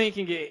Pony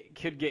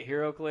could get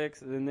hero clicks,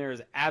 then there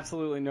is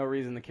absolutely no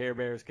reason the Care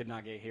Bears could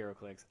not get hero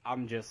clicks.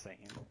 I'm just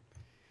saying.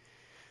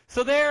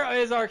 So there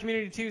is our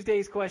Community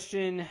Tuesdays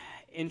question.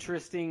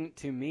 Interesting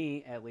to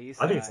me, at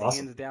least. I think it's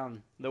awesome. Hands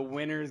down, the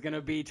winner is going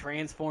to be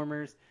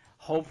Transformers.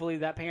 Hopefully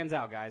that pans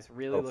out, guys.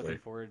 Really looking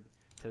forward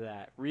to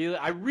that.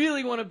 I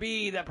really want to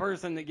be that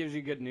person that gives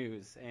you good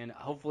news, and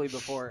hopefully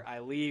before I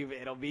leave,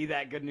 it'll be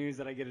that good news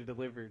that I get to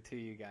deliver to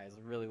you guys.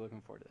 I'm really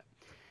looking forward to that.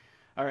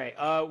 All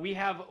right, we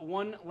have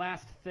one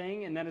last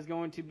thing, and that is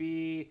going to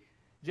be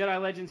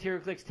Jedi Legends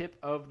HeroClix tip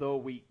of the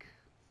week.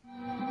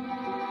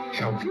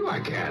 Help you, I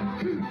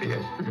can.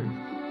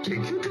 Yes.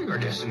 Take you to your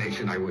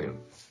destination, I will.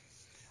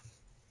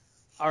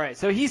 All right,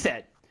 so he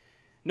said,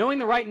 knowing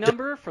the right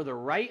number for the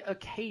right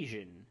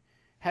occasion.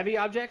 Heavy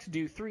objects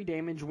do 3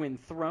 damage when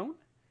thrown.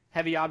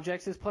 Heavy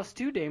objects is plus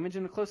 2 damage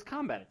in a close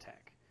combat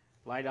attack.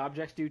 Light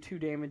objects do 2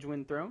 damage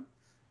when thrown.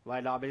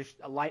 Light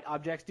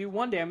objects do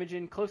 1 damage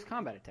in close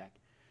combat attack.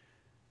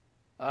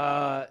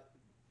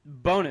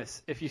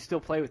 Bonus, if you still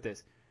play with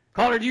this.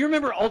 Calder, do you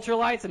remember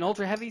ultralights and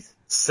ultra heavies?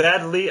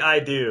 Sadly, I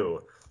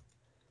do.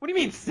 What do you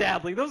mean,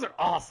 sadly? Those are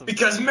awesome.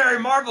 Because Mary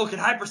Marvel can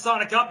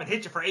hypersonic up and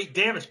hit you for 8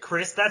 damage,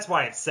 Chris. That's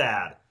why it's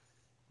sad.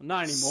 Well,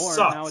 not anymore.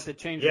 Sucked. Now with the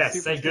change yes,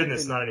 of thank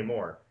goodness, not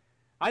anymore.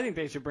 I think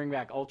they should bring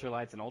back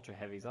ultralights and ultra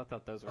heavies. I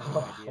thought those were a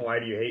good idea. Why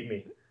do you hate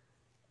me?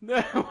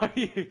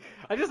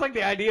 I just like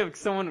the idea of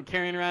someone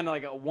carrying around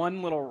like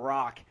one little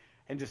rock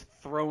and just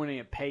throwing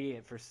it,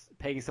 paying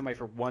somebody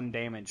for 1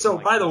 damage. So,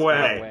 like, by the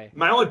way,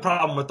 my only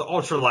problem with the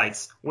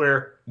ultralights,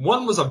 where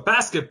one was a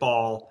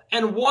basketball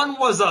and one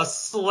was a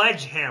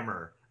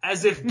sledgehammer,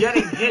 as if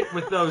getting hit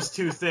with those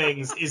two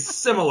things is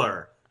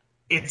similar.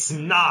 It's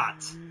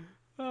not.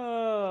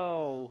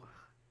 Oh,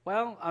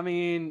 well, I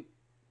mean,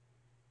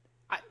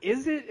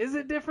 is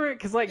it different?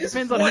 Because like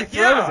depends on who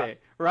throws it,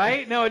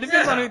 right? No, it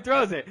depends on who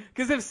throws it.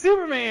 Because if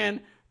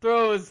Superman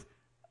throws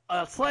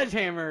a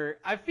sledgehammer,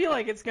 I feel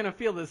like it's gonna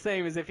feel the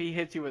same as if he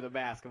hits you with a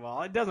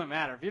basketball. It doesn't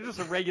matter if you're just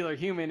a regular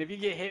human. If you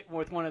get hit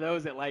with one of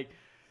those at like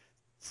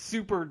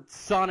super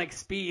sonic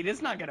speed,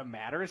 it's not gonna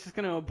matter. It's just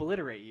gonna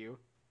obliterate you.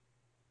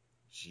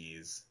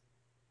 Jeez.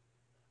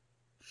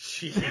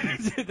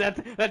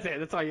 That's it.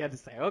 That's all you had to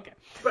say. Okay.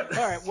 All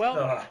right.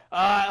 Well,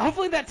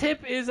 hopefully that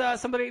tip is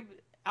somebody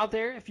out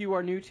there. If you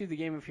are new to the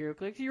game of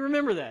HeroClix, you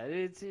remember that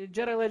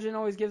Jedi Legend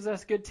always gives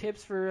us good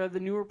tips for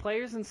the newer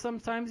players, and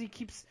sometimes he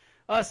keeps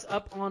us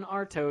up on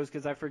our toes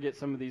because I forget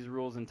some of these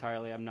rules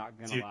entirely. I'm not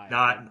gonna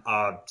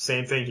lie.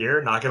 Same thing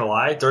here. Not gonna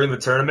lie. During the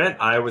tournament,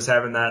 I was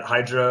having that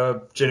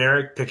Hydra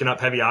generic picking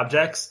up heavy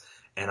objects.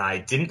 And I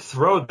didn't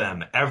throw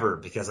them ever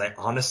because I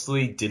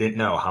honestly didn't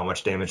know how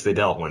much damage they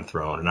dealt when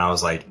thrown. And I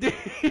was like,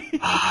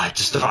 I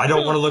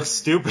don't want to look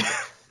stupid.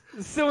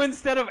 So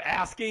instead of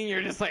asking,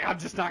 you're just like, I'm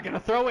just not going to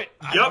throw it.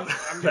 Yep.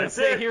 I'm going to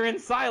sit here in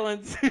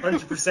silence.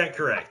 100%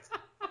 correct.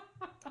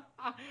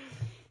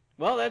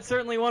 Well, that's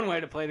certainly one way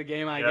to play the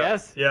game, I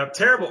guess. Yep.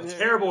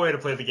 Terrible way to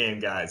play the game,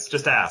 guys.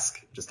 Just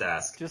ask. Just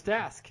ask.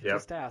 Yep.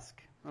 Just ask.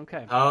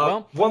 Okay.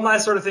 One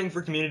last sort of thing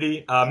for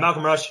community.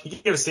 Malcolm Rush, he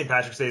gave us St.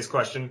 Patrick's Day's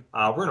question.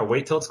 We're going to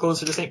wait till it's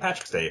closer to St.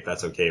 Patrick's Day, if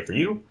that's okay for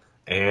you.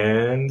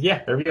 And,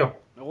 yeah, there we go.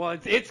 Well,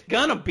 it's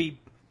going to be,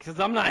 because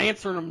I'm not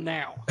answering them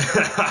now.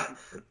 I'm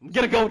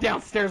going to go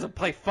downstairs and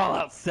play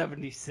Fallout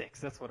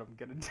 76. That's what I'm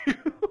going to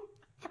do.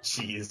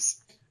 Jeez.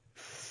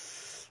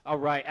 All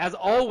right. As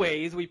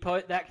always, we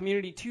put that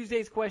Community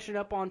Tuesdays question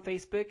up on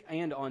Facebook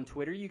and on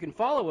Twitter. You can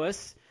follow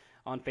us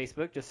on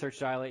Facebook. Just search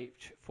Dial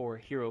H for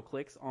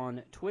HeroClix.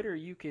 On Twitter,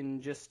 you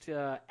can just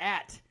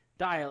at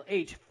Dial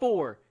H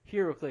for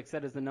HeroClix.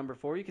 That is the number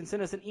 4. You can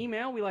send us an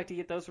email. We like to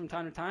get those from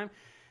time to time.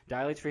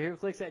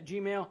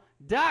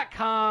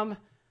 dialhforheroclix@gmail.com.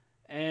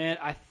 And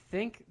I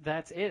think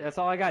that's it. That's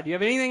all I got. Do you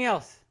have anything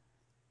else?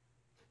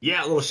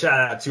 Yeah, a little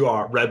shout out to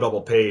our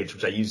Redbubble page,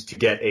 which I used to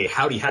get a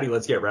Howdy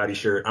Let's Get Rowdy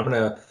shirt. I'm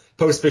going to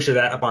post a picture of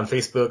that up on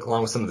Facebook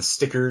along with some of the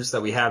stickers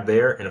that we have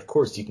there. And of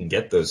course, you can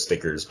get those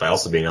stickers by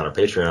also being on our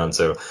Patreon.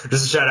 So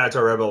just a shout out to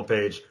our Redbubble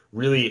page.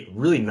 Really,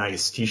 really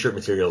nice t-shirt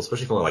material,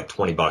 especially for only like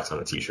 $20 on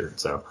a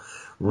t-shirt. So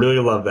really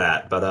love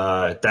that.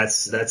 But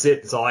that's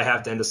it. That's all I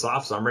have to end us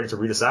off. So I'm ready to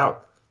read us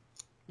out.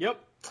 Yep.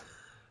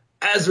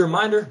 As a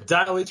reminder,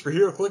 Dial H for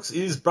HeroClix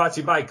is brought to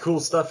you by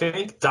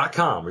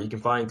CoolStuffInc.com, where you can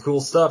find cool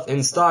stuff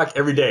in stock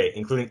every day,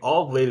 including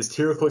all the latest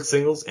HeroClix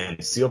singles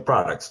and sealed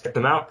products. Check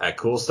them out at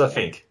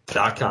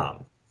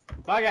CoolStuffInc.com.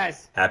 Bye,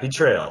 guys. Happy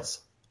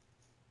trails.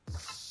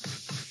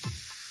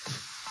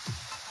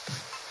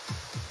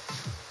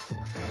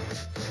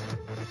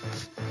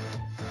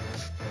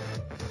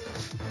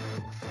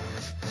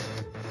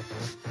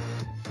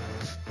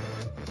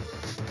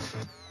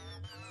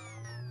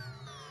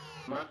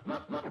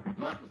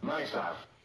 My stuff.